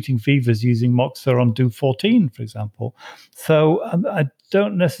treating fevers using moxa on Du-14, for example. So I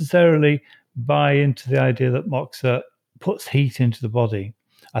don't necessarily buy into the idea that moxa puts heat into the body.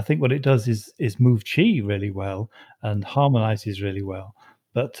 I think what it does is move chi really well and harmonizes really well,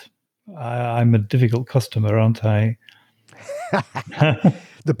 but I'm a difficult customer, aren't I?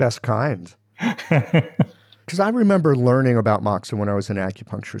 The best kind. Because I remember learning about moxa when I was in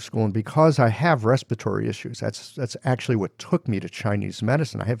acupuncture school, and because I have respiratory issues, that's actually what took me to Chinese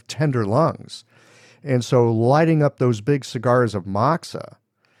medicine. I have tender lungs. And so lighting up those big cigars of moxa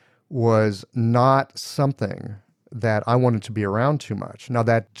was not something that I wanted to be around too much. Now,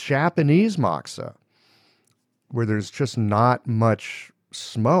 that Japanese moxa, where there's just not much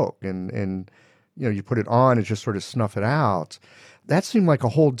smoke and you know, you put it on and just sort of snuff it out, that seemed like a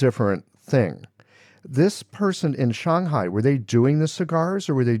whole different thing. This person in Shanghai, were they doing the cigars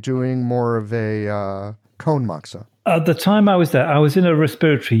or were they doing more of a cone moxa? At the time I was there, I was in a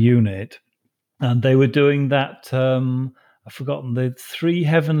respiratory unit, and they were doing that I've forgotten the 3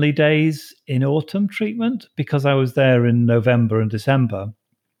 heavenly days in autumn treatment, because I was there in November and December.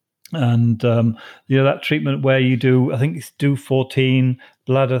 And, you know, that treatment where you do, I think it's Du-14,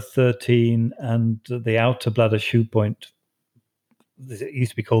 bladder 13, and the outer bladder shoe point. It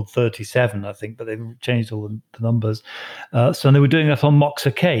used to be called 37, I think, but they've changed all the numbers. So they were doing that on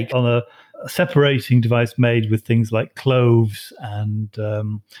moxa cake, on a separating device made with things like cloves and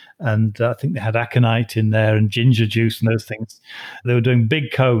I think they had aconite in there and ginger juice and those things. They were doing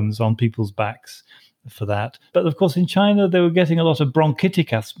big cones on people's backs for that. But of course, in China, they were getting a lot of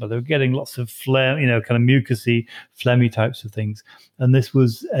bronchitic asthma. They were getting lots of phlegm, you know, kind of mucousy, phlegmy types of things. And this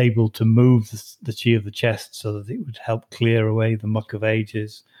was able to move the chi of the chest so that it would help clear away the muck of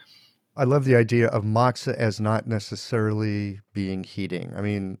ages. I love the idea of moxa as not necessarily being heating. I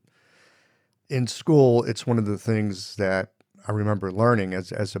mean, in school, it's one of the things that I remember learning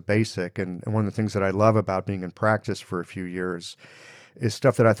as a basic. And one of the things that I love about being in practice for a few years is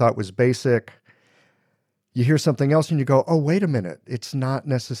stuff that I thought was basic. You hear something else and you go, oh, wait a minute, it's not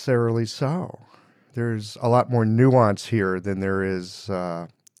necessarily so. There's a lot more nuance here than there is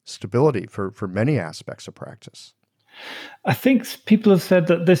stability for many aspects of practice. I think people have said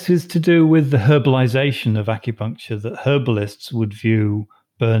that this is to do with the herbalization of acupuncture, that herbalists would view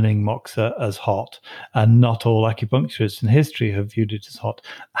burning moxa as hot, and not all acupuncturists in history have viewed it as hot.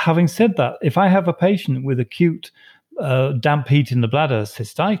 Having said that, if I have a patient with acute damp heat in the bladder,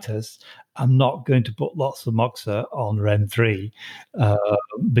 cystitis, I'm not going to put lots of moxa on REN3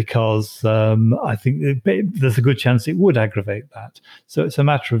 because I think there's a good chance it would aggravate that. So it's a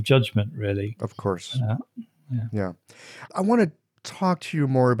matter of judgment, really. Of course. Yeah. I want to talk to you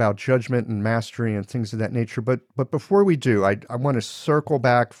more about judgment and mastery and things of that nature. But before we do, I want to circle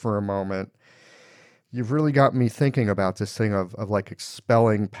back for a moment. You've really got me thinking about this thing of like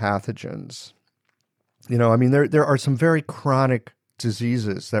expelling pathogens. You know, I mean, there are some very chronic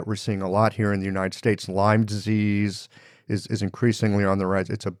diseases that we're seeing a lot here in the United States. Lyme disease is increasingly on the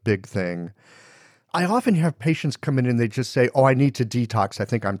rise. It's a big thing. I often have patients come in and they just say, oh, I need to detox. I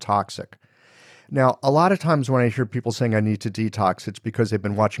think I'm toxic. Now, a lot of times when I hear people saying I need to detox, it's because they've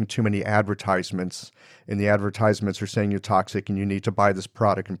been watching too many advertisements, and the advertisements are saying you're toxic and you need to buy this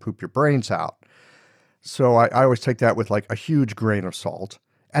product and poop your brains out. So I always take that with like a huge grain of salt.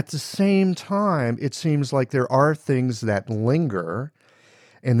 At the same time, it seems like there are things that linger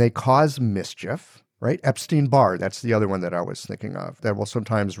and they cause mischief, right? Epstein-Barr, that's the other one that I was thinking of, that will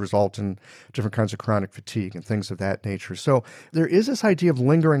sometimes result in different kinds of chronic fatigue and things of that nature. So there is this idea of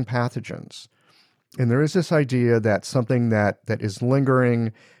lingering pathogens. And there is this idea that something that is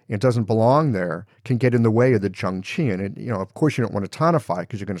lingering and doesn't belong there can get in the way of the Zheng Qi. And, of course, you don't want to tonify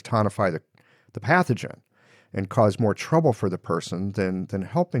because you're going to tonify the pathogen and cause more trouble for the person than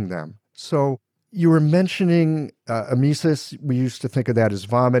helping them. So you were mentioning emesis. We used to think of that as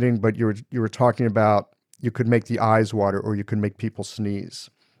vomiting, but you were talking about you could make the eyes water or you could make people sneeze.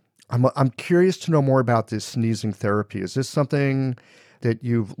 I'm curious to know more about this sneezing therapy. Is this something that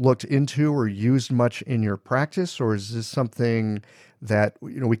you've looked into or used much in your practice, or is this something that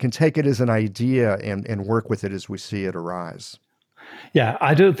we can take it as an idea and work with it as we see it arise? Yeah,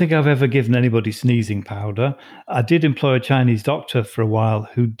 I don't think I've ever given anybody sneezing powder. I did employ a Chinese doctor for a while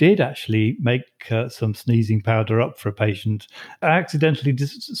who did actually make some sneezing powder up for a patient. I accidentally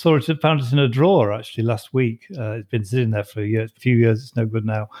found it in a drawer actually last week. It's been sitting there for a few years. It's no good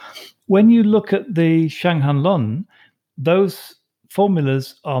now. When you look at the Shanghan Lun, those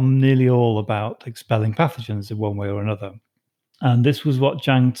formulas are nearly all about expelling pathogens in one way or another. And this was what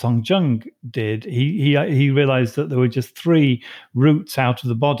Zhang Songjung did. He realized that there were just 3 routes out of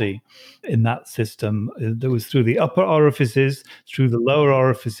the body in that system. There was through the upper orifices, through the lower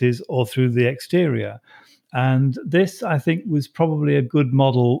orifices, or through the exterior. And this, I think, was probably a good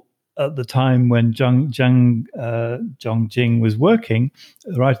model at the time when Zhongjing was working,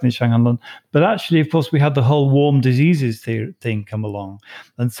 right in the Shanghan Lun. But actually, of course, we had the whole warm diseases thing come along.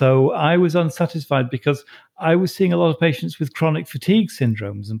 And so I was unsatisfied because I was seeing a lot of patients with chronic fatigue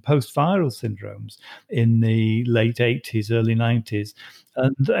syndromes and post-viral syndromes in the late 80s, early 90s.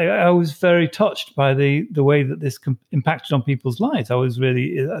 And I was very touched by the way that this impacted on people's lives. I was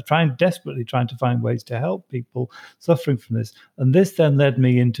really desperately trying to find ways to help people suffering from this. And this then led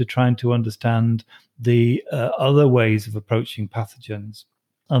me into trying to understand the other ways of approaching pathogens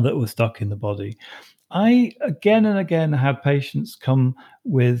that were stuck in the body. I, again and again, had patients come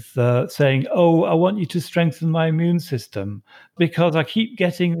with saying, oh, I want you to strengthen my immune system because I keep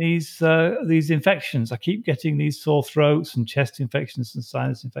getting these infections. I keep getting these sore throats and chest infections and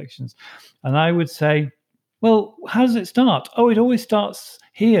sinus infections. And I would say, well, how does it start? Oh, it always starts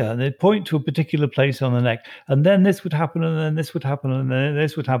here. And they'd point to a particular place on the neck. And then this would happen, and then this would happen, and then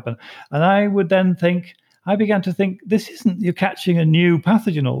this would happen. And I began to think, this isn't you're catching a new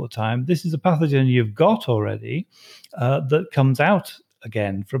pathogen all the time. This is a pathogen you've got already that comes out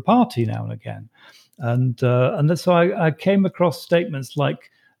again for a party now and again. And so I came across statements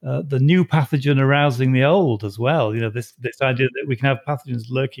like the new pathogen arousing the old as well. This idea that we can have pathogens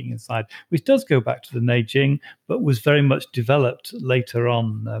lurking inside, which does go back to the Neijing, but was very much developed later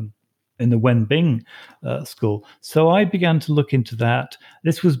on in the Wenbing school. So I began to look into that.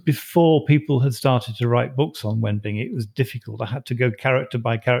 This was before people had started to write books on Wenbing. It was difficult. I had to go character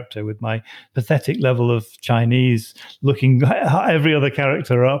by character with my pathetic level of Chinese, looking every other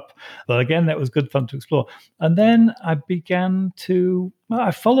character up. But again, that was good fun to explore. And then I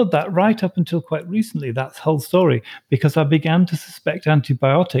followed that right up until quite recently, that whole story, because I began to suspect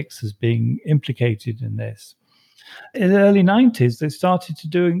antibiotics as being implicated in this. In the early 90s, they started to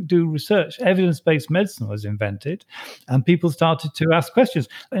do research. Evidence-based medicine was invented, and people started to ask questions.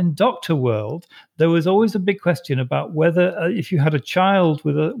 In doctor world, there was always a big question about whether, if you had a child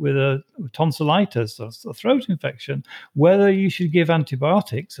with a tonsillitis or a throat infection, whether you should give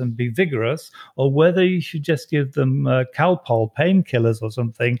antibiotics and be vigorous, or whether you should just give them Calpol painkillers or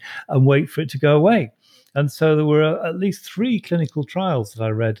something and wait for it to go away. And so there were at least 3 clinical trials that I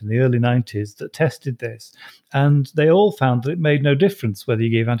read in the early 90s that tested this. And they all found that it made no difference whether you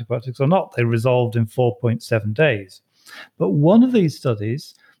gave antibiotics or not. They resolved in 4.7 days. But one of these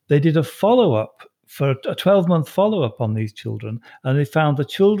studies, they did a follow-up for a 12-month follow-up on these children, and they found the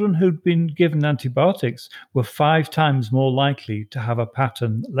children who'd been given antibiotics were 5 times more likely to have a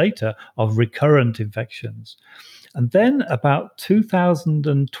pattern later of recurrent infections. And then about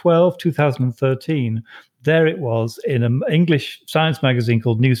 2012, 2013, there it was in an English science magazine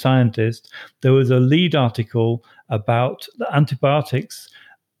called New Scientist. There was a lead article about the antibiotics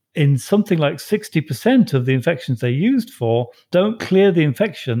in something like 60% of the infections they used for don't clear the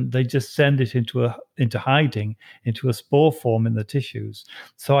infection. They just send it into hiding, into a spore form in the tissues.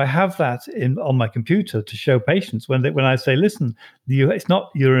 So I have that on my computer to show patients when I say, listen, it's not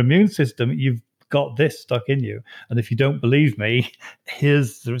your immune system. You've got this stuck in you. And if you don't believe me,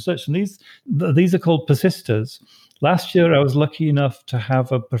 here's the research. And these are called persisters. Last year, I was lucky enough to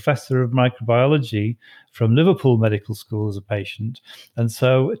have a professor of microbiology from Liverpool Medical School as a patient, and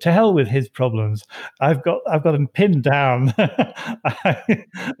so to hell with his problems. I've got him pinned down.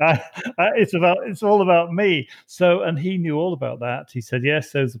 It's all about me. So, and he knew all about that. He said,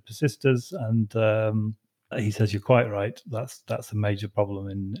 yes, those are persisters, and he says you're quite right. That's a major problem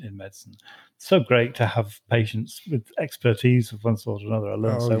in medicine. So great to have patients with expertise of one sort or another. I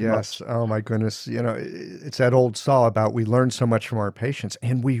learned much. Oh my goodness. It's that old saw about we learn so much from our patients,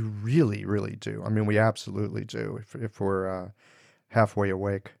 and we really, really do. I mean, we absolutely do if we're halfway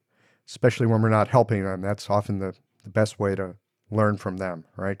awake, especially when we're not helping them. That's often the best way to learn from them,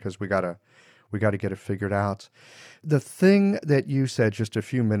 right? Because we gotta get it figured out. The thing that you said just a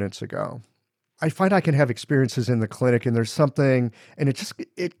few minutes ago, I find I can have experiences in the clinic and there's something, and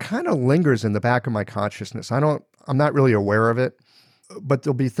it kind of lingers in the back of my consciousness. I'm not really aware of it, but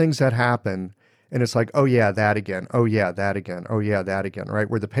there'll be things that happen and it's like, oh yeah, that again. Oh yeah, that again. Oh yeah, that again, right?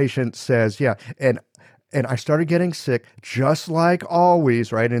 Where the patient says, yeah, and I started getting sick just like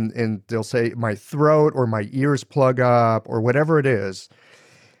always, right? And they'll say my throat or my ears plug up or whatever it is.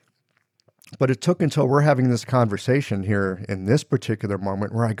 But it took until we're having this conversation here in this particular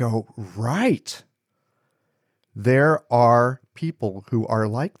moment where I go, right, there are people who are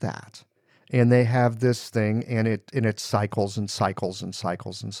like that. And they have this thing and it cycles and cycles and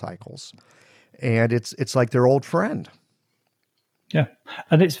cycles and cycles. And it's like their old friend. Yeah.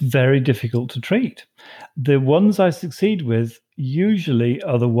 And it's very difficult to treat. The ones I succeed with usually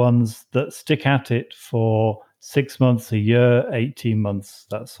are the ones that stick at it for 6 months, a year, 18 months,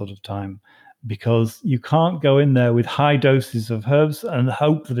 that sort of time. Because you can't go in there with high doses of herbs and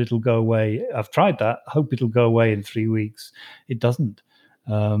hope that it'll go away. I've tried that, hope it'll go away in 3 weeks. It doesn't.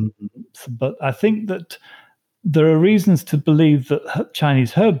 But I think that there are reasons to believe that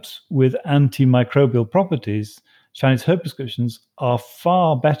Chinese herbs with antimicrobial properties, Chinese herb prescriptions, are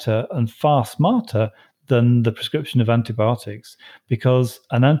far better and far smarter than the prescription of antibiotics, because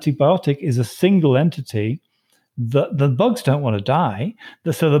an antibiotic is a single entity. The bugs don't want to die,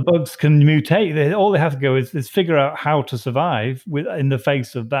 so the bugs can mutate. All they have to go is figure out how to survive in the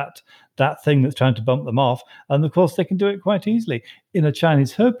face of that thing that's trying to bump them off. And of course, they can do it quite easily. In a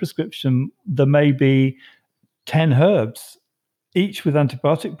Chinese herb prescription, there may be 10 herbs, each with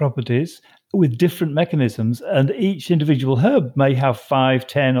antibiotic properties, with different mechanisms, and each individual herb may have 5,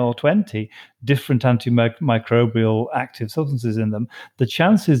 10, or 20 different antimicrobial active substances in them. The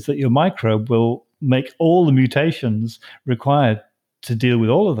chances that your microbe will make all the mutations required to deal with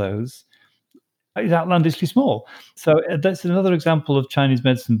all of those is outlandishly small. So that's another example of Chinese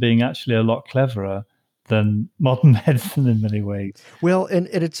medicine being actually a lot cleverer than modern medicine in many ways. Well, and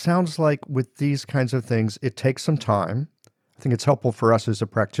it sounds like with these kinds of things, it takes some time. I think it's helpful for us as a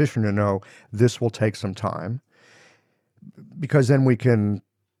practitioner to know this will take some time, because then we can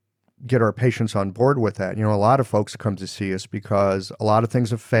get our patients on board with that. A lot of folks come to see us because a lot of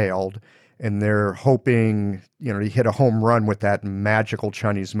things have failed and they're hoping, to hit a home run with that magical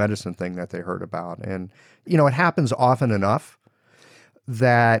Chinese medicine thing that they heard about. And, it happens often enough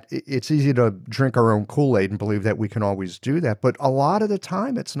that it's easy to drink our own Kool-Aid and believe that we can always do that. But a lot of the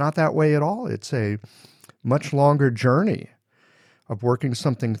time, it's not that way at all. It's a much longer journey of working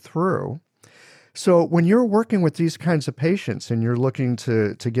something through. So when you're working with these kinds of patients and you're looking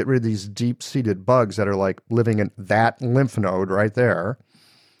to get rid of these deep-seated bugs that are like living in that lymph node right there,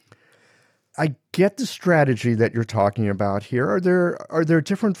 I get the strategy that you're talking about here. Are there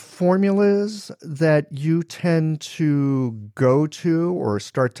different formulas that you tend to go to or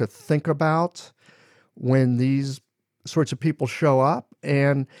start to think about when these sorts of people show up?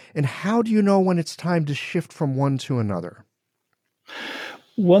 And how do you know when it's time to shift from one to another?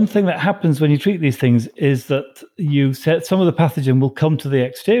 One thing that happens when you treat these things is that you set some of the pathogen will come to the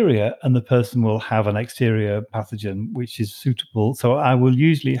exterior and the person will have an exterior pathogen which is suitable. So I will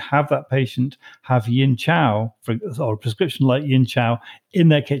usually have that patient have yin chow or a prescription like yin chow in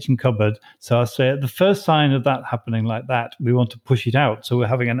their kitchen cupboard. So I say at the first sign of that happening like that, we want to push it out. So we're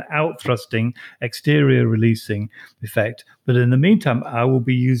having an out thrusting, exterior releasing effect. But in the meantime, I will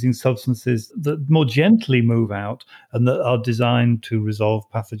be using substances that more gently move out and that are designed to resolve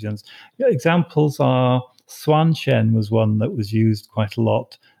pathogens. Examples are swan shen was one that was used quite a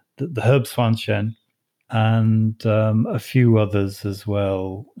lot, the herb swan shen, and a few others as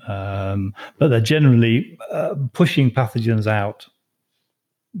well. But they're generally pushing pathogens out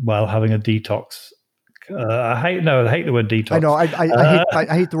while having a detox. I hate the word detox. I know. I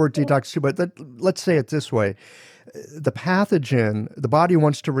hate the word detox too. But let's say it this way: the pathogen, the body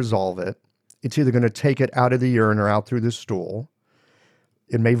wants to resolve it. It's either going to take it out of the urine or out through the stool.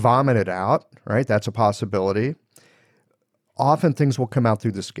 It may vomit it out, right? That's a possibility. Often things will come out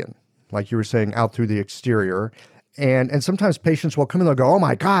through the skin, like you were saying, out through the exterior. And sometimes patients will come in and they'll go, "Oh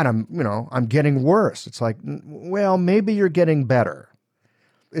my God, I'm getting worse." It's like, well, maybe you're getting better.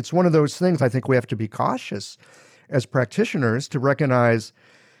 It's one of those things I think we have to be cautious as practitioners to recognize,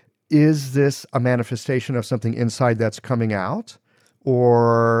 is this a manifestation of something inside that's coming out,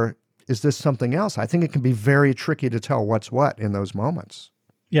 or is this something else? I think it can be very tricky to tell what's what in those moments.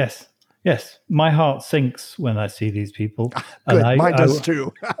 Yes. My heart sinks when I see these people. Good, mine does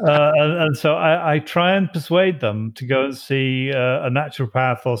too. And so I try and persuade them to go and see a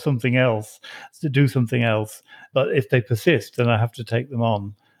naturopath or something else, to do something else. But if they persist, then I have to take them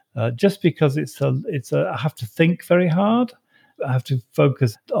on, just because I have to think very hard. I have to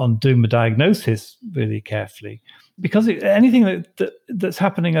focus on doing the diagnosis really carefully, because anything that's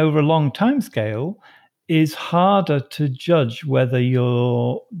happening over a long time scale is harder to judge whether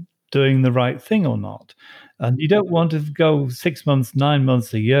you're doing the right thing or not. And you don't want to go 6 months, 9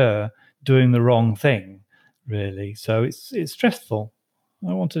 months, a year doing the wrong thing, really. So it's stressful.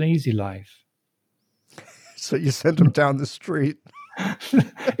 I want an easy life. So you send them down the street.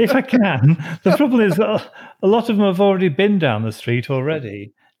 If I can. The problem is a lot of them have already been down the street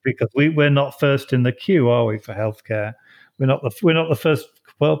already, because we're not first in the queue, are we, for healthcare? We're not the first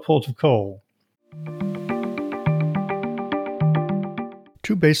port of call.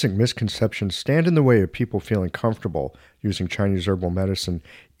 Two basic misconceptions stand in the way of people feeling comfortable using Chinese herbal medicine,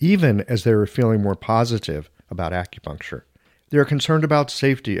 even as they are feeling more positive about acupuncture. They are concerned about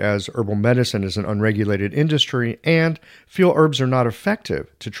safety, as herbal medicine is an unregulated industry, and feel herbs are not effective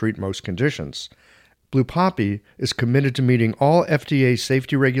to treat most conditions. Blue Poppy is committed to meeting all FDA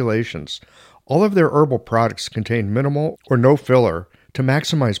safety regulations. All of their herbal products contain minimal or no filler to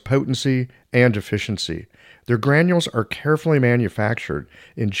maximize potency and efficiency. Their granules are carefully manufactured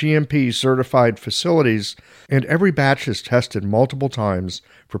in GMP-certified facilities, and every batch is tested multiple times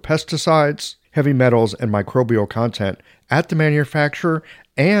for pesticides, heavy metals, and microbial content at the manufacturer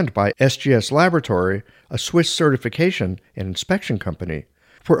and by SGS Laboratory, a Swiss certification and inspection company.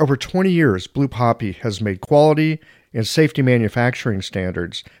 For over 20 years, Blue Poppy has made quality and safety manufacturing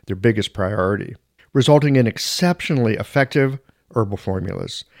standards their biggest priority, resulting in exceptionally effective herbal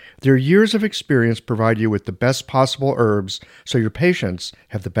formulas. Their years of experience provide you with the best possible herbs so your patients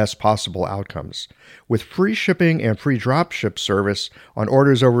have the best possible outcomes. With free shipping and free drop ship service on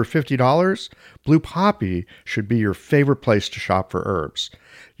orders over $50, Blue Poppy should be your favorite place to shop for herbs.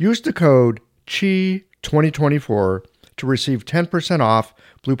 Use the code CHI2024 to receive 10% off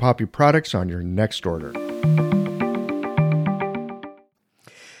Blue Poppy products on your next order.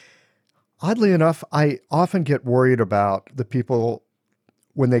 Oddly enough, I often get worried about the people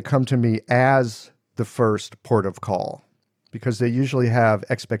when they come to me as the first port of call, because they usually have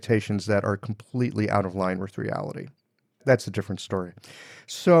expectations that are completely out of line with reality. That's a different story.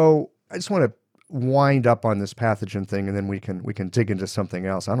 So I just want to wind up on this pathogen thing, and then we can dig into something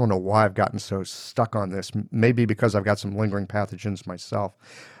else. I don't know why I've gotten so stuck on this. Maybe because I've got some lingering pathogens myself.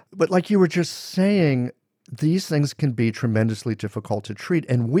 But like you were just saying, these things can be tremendously difficult to treat,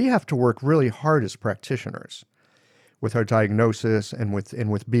 and we have to work really hard as practitioners with our diagnosis and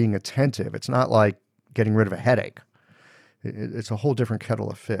with being attentive. It's not like getting rid of a headache. It's a whole different kettle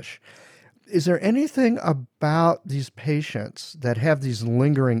of fish. Is there anything about these patients that have these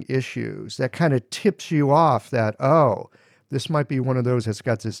lingering issues that kind of tips you off that, oh, this might be one of those that's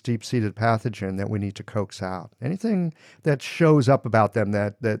got this deep-seated pathogen that we need to coax out? Anything that shows up about them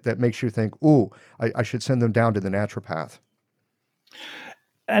that makes you think, ooh, I should send them down to the naturopath?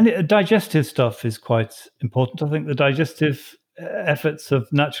 And digestive stuff is quite important. I think the digestive efforts of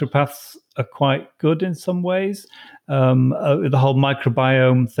naturopaths are quite good in some ways. The whole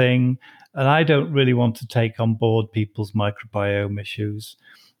microbiome thing, and I don't really want to take on board people's microbiome issues.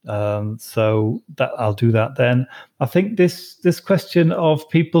 So that I'll do that then. I think this question of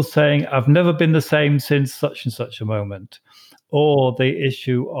people saying I've never been the same since such and such a moment, or the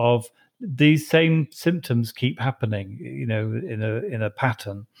issue of these same symptoms keep happening, in a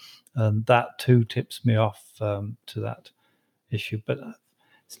pattern, and that too tips me off to that issue. But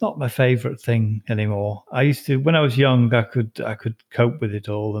it's not my favorite thing anymore. I used to, when I was young, I could cope with it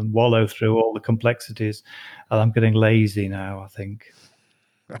all and wallow through all the complexities, and I'm getting lazy now, I think.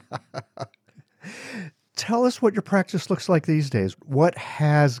 Tell us what your practice looks like these days. What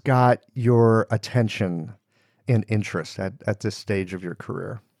has got your attention and interest at this stage of your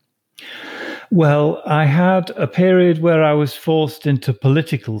career? Well, I had a period where I was forced into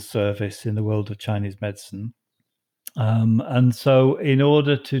political service in the world of Chinese medicine. And so in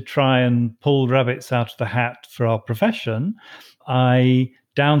order to try and pull rabbits out of the hat for our profession, I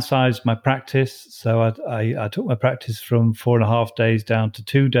downsized my practice. So I took my practice from 4.5 days down to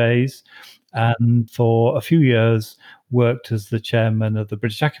 2 days, and for a few years worked as the chairman of the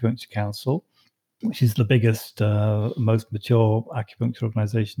British Acupuncture Council, which is the biggest, most mature acupuncture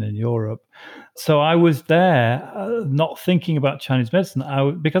organization in Europe. So I was there, not thinking about Chinese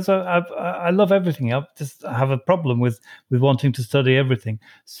medicine, because I love everything. I just have a problem with wanting to study everything.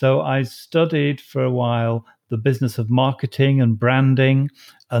 So I studied for a while the business of marketing and branding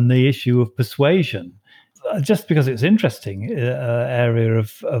and the issue of persuasion, just because it's interesting area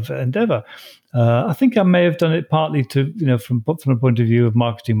of endeavor. I think I may have done it partly to, from a point of view of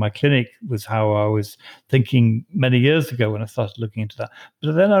marketing my clinic was how I was thinking many years ago when I started looking into that.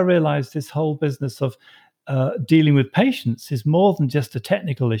 But then I realized this whole business of dealing with patients is more than just a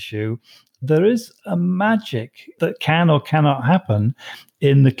technical issue. There is a magic that can or cannot happen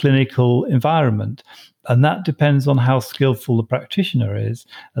in the clinical environment. And that depends on how skillful the practitioner is.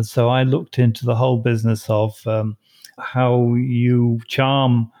 And so I looked into the whole business of how you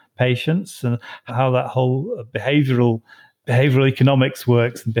charm patients and how that whole behavioral economics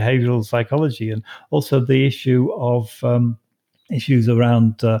works and behavioral psychology, and also the issue of issues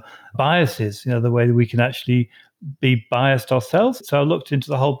around biases, the way that we can actually be biased ourselves. So I looked into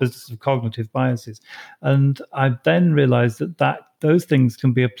the whole business of cognitive biases, and I then realized that those things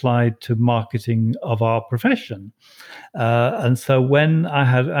can be applied to marketing of our profession. And so when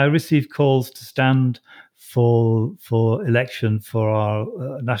I received calls to stand for election for our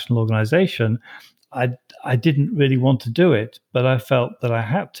national organization, I didn't really want to do it, but I felt that I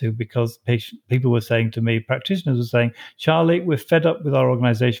had to, because people were saying to me, practitioners were saying, Charlie, we're fed up with our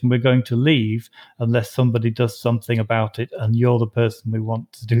organization. We're going to leave unless somebody does something about it. And you're the person we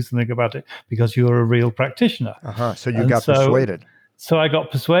want to do something about it because you're a real practitioner. So you got persuaded. So I got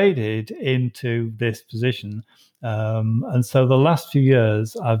persuaded into this position. And so the last few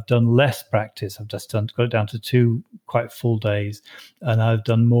years, I've done less practice. I've just got it down to 2 quite full days, and I've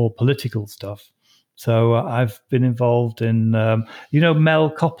done more political stuff. So I've been involved in, Mel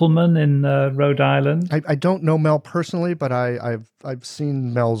Koppelman in Rhode Island. I don't know Mel personally, but I've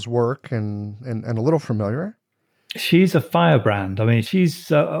seen Mel's work and a little familiar. She's a firebrand. I mean, she's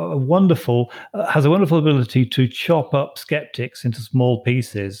has a wonderful ability to chop up skeptics into small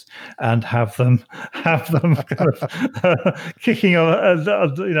pieces and have them kind of kicking on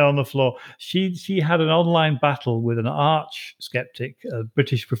the floor. She had an online battle with an arch skeptic, a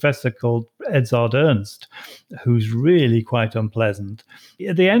British professor called Edzard Ernst, who's really quite unpleasant.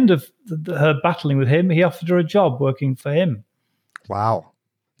 At the end of her battling with him, he offered her a job working for him. Wow,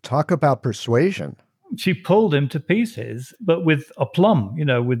 talk about persuasion. She pulled him to pieces, but with aplomb,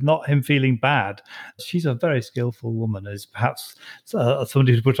 with not him feeling bad. She's a very skillful woman, is perhaps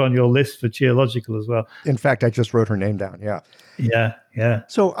somebody to put on your list for Cheological as well. In fact, I just wrote her name down. Yeah.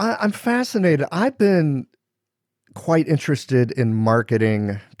 So I'm fascinated. I've been quite interested in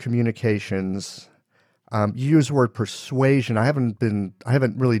marketing, communications. You use the word persuasion. I haven't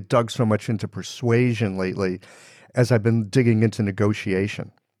really dug so much into persuasion lately as I've been digging into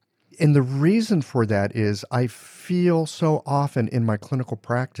negotiation. And the reason for that is I feel so often in my clinical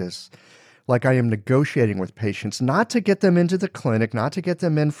practice like I am negotiating with patients, not to get them into the clinic, not to get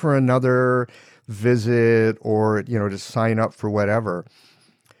them in for another visit or, to sign up for whatever.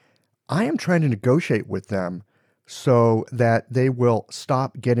 I am trying to negotiate with them so that they will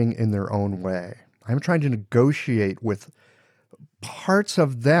stop getting in their own way. I'm trying to negotiate with parts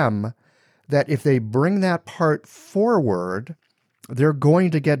of them that if they bring that part forward, they're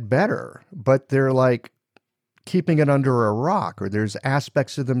going to get better, but they're like keeping it under a rock, or there's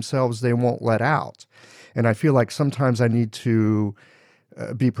aspects of themselves they won't let out. And I feel like sometimes I need to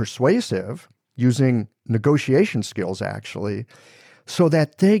be persuasive using negotiation skills, actually, so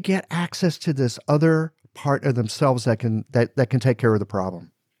that they get access to this other part of themselves that can take care of the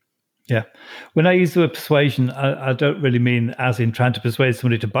problem. Yeah. When I use the word persuasion, I don't really mean as in trying to persuade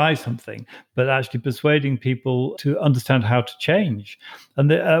somebody to buy something, but actually persuading people to understand how to change.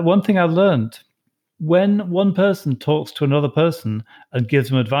 And one thing I learned, when one person talks to another person and gives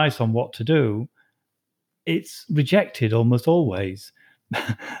them advice on what to do, it's rejected almost always.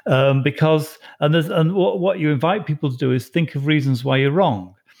 Because what you invite people to do is think of reasons why you're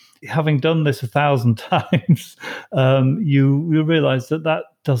wrong. Having done this 1,000 times, you realize that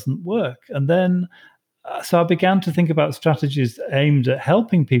doesn't work. And then, so I began to think about strategies aimed at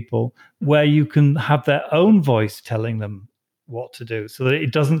helping people where you can have their own voice telling them what to do, so that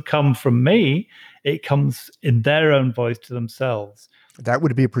it doesn't come from me, it comes in their own voice to themselves. That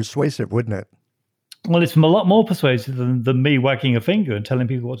would be persuasive, wouldn't it? Well, it's a lot more persuasive than me wagging a finger and telling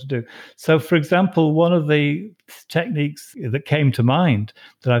people what to do. So, for example, one of the techniques that came to mind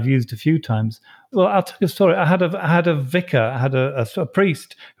that I've used a few times, well, I'll tell you a story. I had a vicar, I had a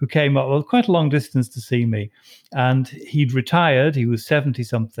priest who came up, well, quite a long distance to see me. And he'd retired, he was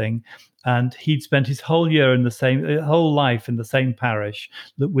 70-something, and he'd spent his whole life in the same parish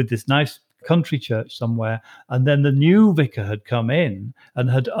with this nice country church somewhere, and then the new vicar had come in and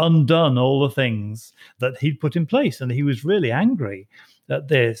had undone all the things that he'd put in place, and he was really angry at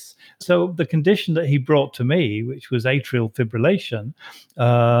this. So the condition that he brought to me, which was atrial fibrillation,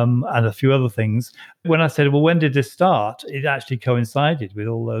 and a few other things, when I said, well, when did this start? It actually coincided with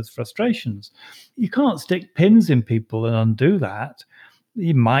all those frustrations. You can't stick pins in people and undo that.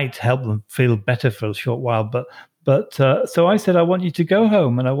 You might help them feel better for a short while, but so I said, I want you to go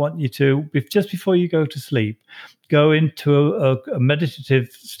home, and I want you to, just before you go to sleep, go into a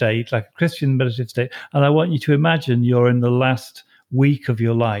meditative state, like a Christian meditative state. And I want you to imagine you're in the last week of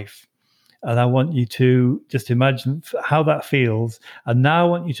your life. And I want you to just imagine how that feels. And now I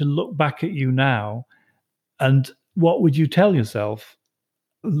want you to look back at you now. And what would you tell yourself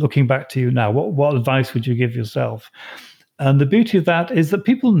looking back to you now? What advice would you give yourself? And the beauty of that is that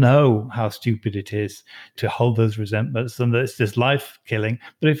people know how stupid it is to hold those resentments, and that it's just life killing.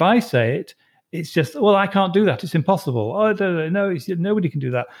 But if I say it, it's just, well, I can't do that. It's impossible. Oh, no, nobody can do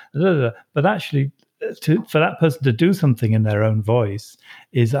that. But actually, for that person to do something in their own voice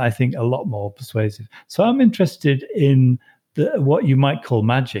is, I think, a lot more persuasive. So I'm interested in what you might call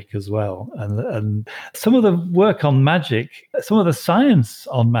magic as well. And some of the work on magic, some of the science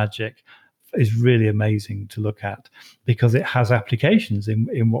on magic is really amazing to look at, because it has applications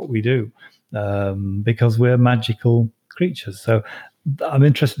in what we do, because we're magical creatures. So I'm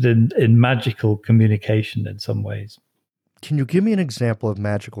interested in magical communication in some ways. Can you give me an example of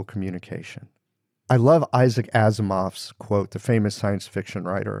magical communication? I love Isaac Asimov's quote, the famous science fiction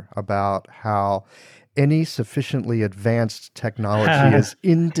writer, about how any sufficiently advanced technology is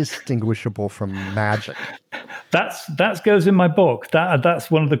indistinguishable from magic. That goes in my book.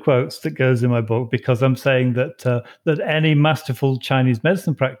 That's one of the quotes that goes in my book, because I'm saying that any masterful Chinese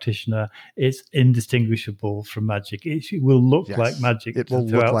medicine practitioner is indistinguishable from magic. It will look like magic. It will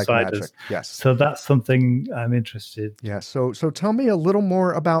look like magic. Yes. So that's something I'm interested. Yeah. So tell me a little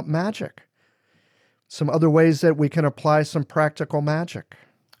more about magic. Some other ways that we can apply some practical magic.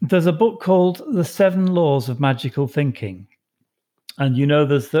 There's a book called The 7 Laws of Magical Thinking. And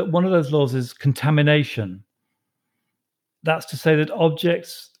there's one of those laws is contamination. That's to say that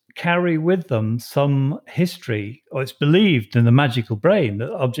objects carry with them some history, or it's believed in the magical brain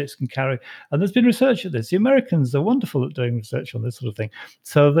that objects can carry. And there's been research at this. The Americans are wonderful at doing research on this sort of thing.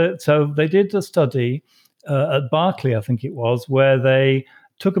 So they did a study at Berkeley, I think it was, where they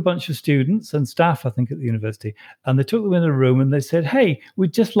took a bunch of students and staff, I think, at the university, and they took them in a room and they said, hey,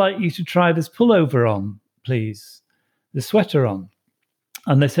 we'd just like you to try this pullover on, please, the sweater on.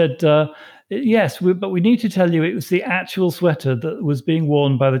 And they said, yes, but we need to tell you it was the actual sweater that was being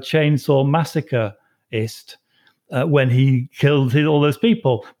worn by the Chainsaw Massacreist when he killed all those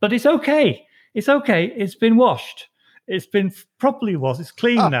people. But it's okay. It's okay. It's been washed. It's been properly washed. It's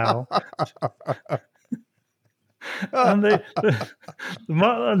clean now. And the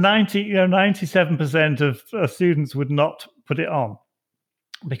 97% of students would not put it on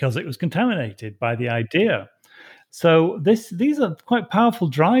because it was contaminated by the idea So these are quite powerful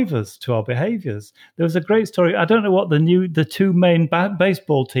drivers to our behaviors. There was a great story. I don't know what the two main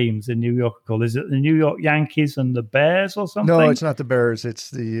baseball teams in New York are called. Is it the New York Yankees and the Bears or something? No, it's not the Bears.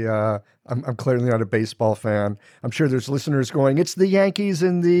 It's the. I'm clearly not a baseball fan. I'm sure there's listeners going, it's the Yankees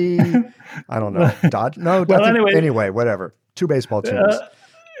and the. I don't know. Dodge. No. Well, anyway, whatever. Two baseball teams.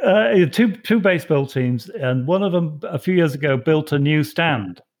 Two baseball teams, and one of them a few years ago built a new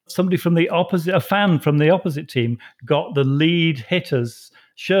stand. Somebody from a fan from the opposite team, got the lead hitter's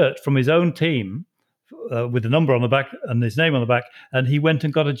shirt from his own team with a number on the back and his name on the back, and he went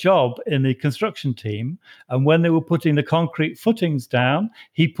and got a job in the construction team. And when they were putting the concrete footings down,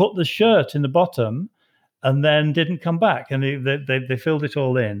 he put the shirt in the bottom and then didn't come back, and they filled it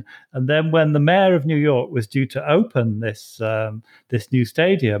all in. And then when the mayor of New York was due to open this new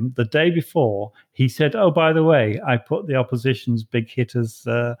stadium the day before, he said, "Oh, by the way, I put the opposition's big hitter's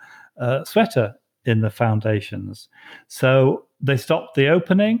sweater in the foundations." So they stopped the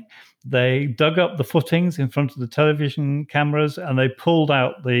opening. They dug up the footings in front of the television cameras, and they pulled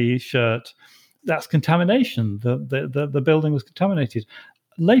out the shirt. That's contamination. The building was contaminated.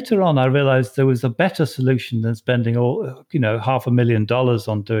 Later on, I realized there was a better solution than spending $500,000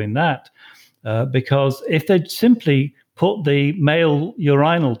 on doing that, because if they'd simply put the male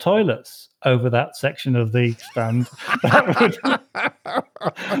urinal toilets over that section of the stand,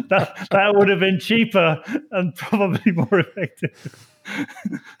 that would have been cheaper and probably more effective.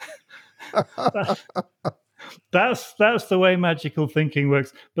 That's the way magical thinking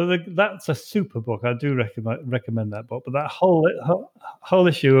works. But that's a super book. I do recommend that book. But that whole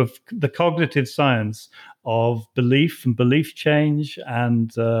issue of the cognitive science of belief and belief change,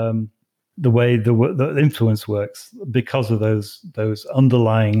 and the way the influence works because of those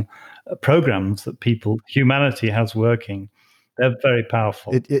underlying programs that humanity has working. They're very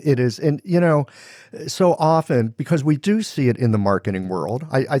powerful. It is. And, so often, because we do see it in the marketing world,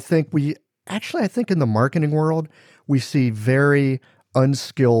 I think in the marketing world, we see very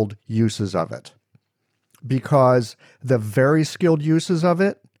unskilled uses of it, because the very skilled uses of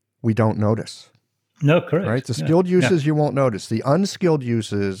it, we don't notice. No, correct. Right? The skilled uses you won't notice. The unskilled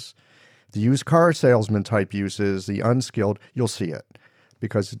uses, the used car salesman type uses, the unskilled, you'll see it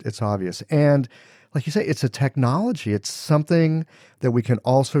because it's obvious. And like you say, it's a technology. It's something that we can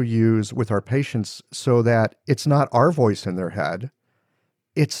also use with our patients so that it's not our voice in their head.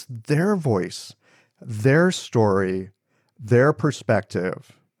 It's their voice, their story, their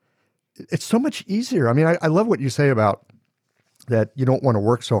perspective. It's so much easier. I mean, I love what you say about that you don't want to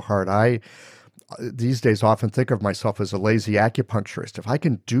work so hard. I, these days, often think of myself as a lazy acupuncturist. If I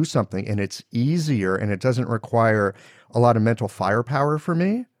can do something and it's easier and it doesn't require a lot of mental firepower for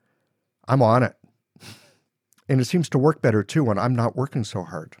me, I'm on it. And it seems to work better, too, when I'm not working so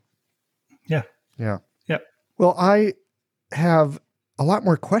hard. Yeah. Yeah. Yeah. Well, I have a lot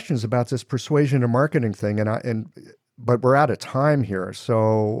more questions about this persuasion and marketing thing, but we're out of time here,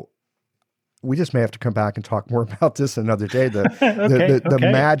 so we just may have to come back and talk more about this another day. The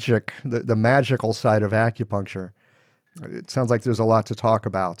magic, the magical side of acupuncture. It sounds like there's a lot to talk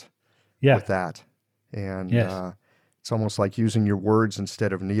about with that, and it's almost like using your words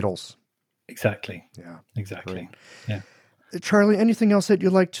instead of needles. Exactly. Yeah. Exactly. Great. Yeah. Charlie, anything else that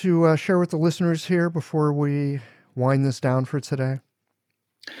you'd like to share with the listeners here before we wind this down for today?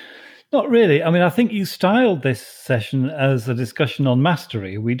 Not really. I mean, I think you styled this session as a discussion on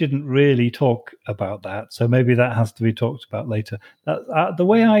mastery. We didn't really talk about that, so maybe that has to be talked about later. The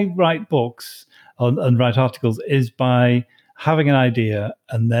way I write books and write articles is by having an idea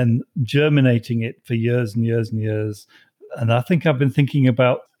and then germinating it for years and years and years. And I think I've been thinking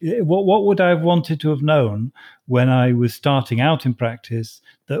about what would I have wanted to have known when I was starting out in practice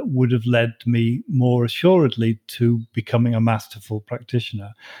that would have led me more assuredly to becoming a masterful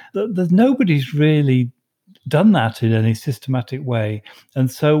practitioner. Nobody's really done that in any systematic way.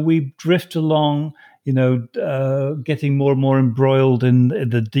 And so we drift along, getting more and more embroiled in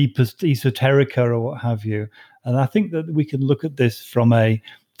the deepest esoterica or what have you. And I think that we can look at this from a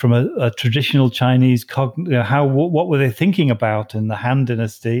traditional Chinese, what were they thinking about in the Han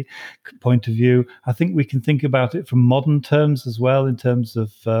Dynasty point of view. I think we can think about it from modern terms as well, in terms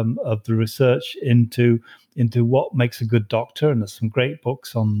of the research into what makes a good doctor. And there's some great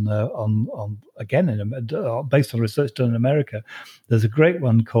books on based on research done in America. There's a great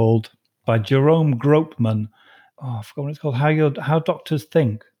one called by Jerome Groopman. Oh, I forgot what it's called. How Doctors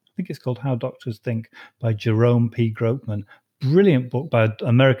Think. I think it's called How Doctors Think by Jerome P. Groopman. Brilliant book by an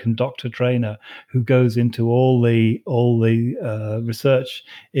American doctor trainer who goes into all the research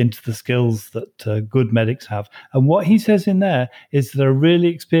into the skills that good medics have. And what he says in there is that a really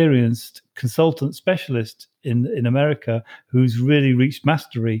experienced consultant specialist in America who's really reached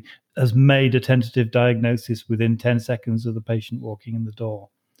mastery has made a tentative diagnosis within 10 seconds of the patient walking in the door.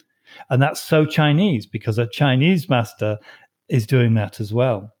 And that's so Chinese, because a Chinese master is doing that as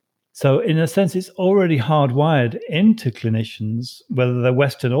well. So in a sense, it's already hardwired into clinicians, whether they're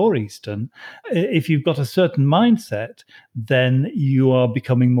Western or Eastern. If you've got a certain mindset, then you are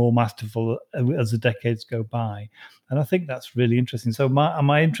becoming more masterful as the decades go by. And I think that's really interesting. So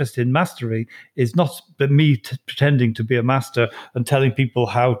my interest in mastery is not me pretending to be a master and telling people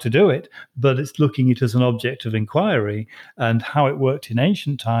how to do it, but it's looking at it as an object of inquiry and how it worked in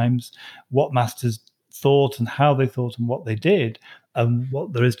ancient times, what masters thought and how they thought and what they did, and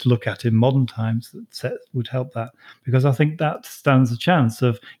what there is to look at in modern times that would help that. Because I think that stands a chance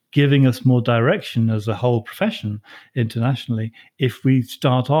of giving us more direction as a whole profession internationally if we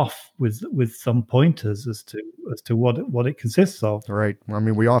start off with some pointers as to what it consists of. Right. I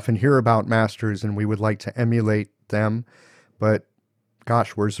mean, we often hear about masters and we would like to emulate them, but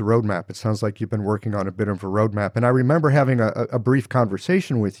gosh, where's the roadmap? It sounds like you've been working on a bit of a roadmap. And I remember having a brief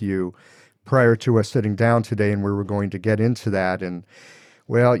conversation with you prior to us sitting down today, and we were going to get into that. And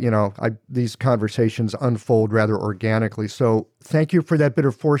well, these conversations unfold rather organically. So thank you for that bit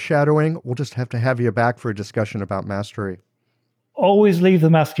of foreshadowing. We'll just have to have you back for a discussion about mastery. Always leave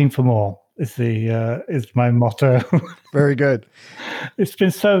them asking for more is my motto. Very good. It's been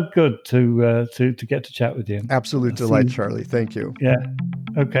so good to get to chat with you. Absolute delight, Charlie. Thank you. Yeah.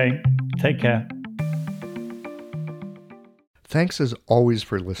 Okay. Take care. Thanks as always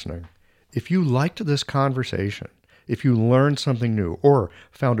for listening. If you liked this conversation, if you learned something new or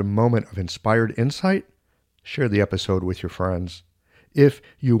found a moment of inspired insight, share the episode with your friends. If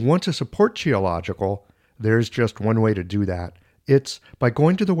you want to support Qiological, there's just one way to do that. It's by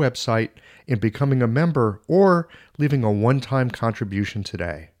going to the website and becoming a member or leaving a one-time contribution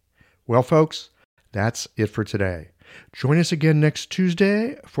today. Well, folks, that's it for today. Join us again next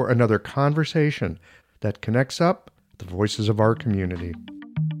Tuesday for another conversation that connects up the voices of our community.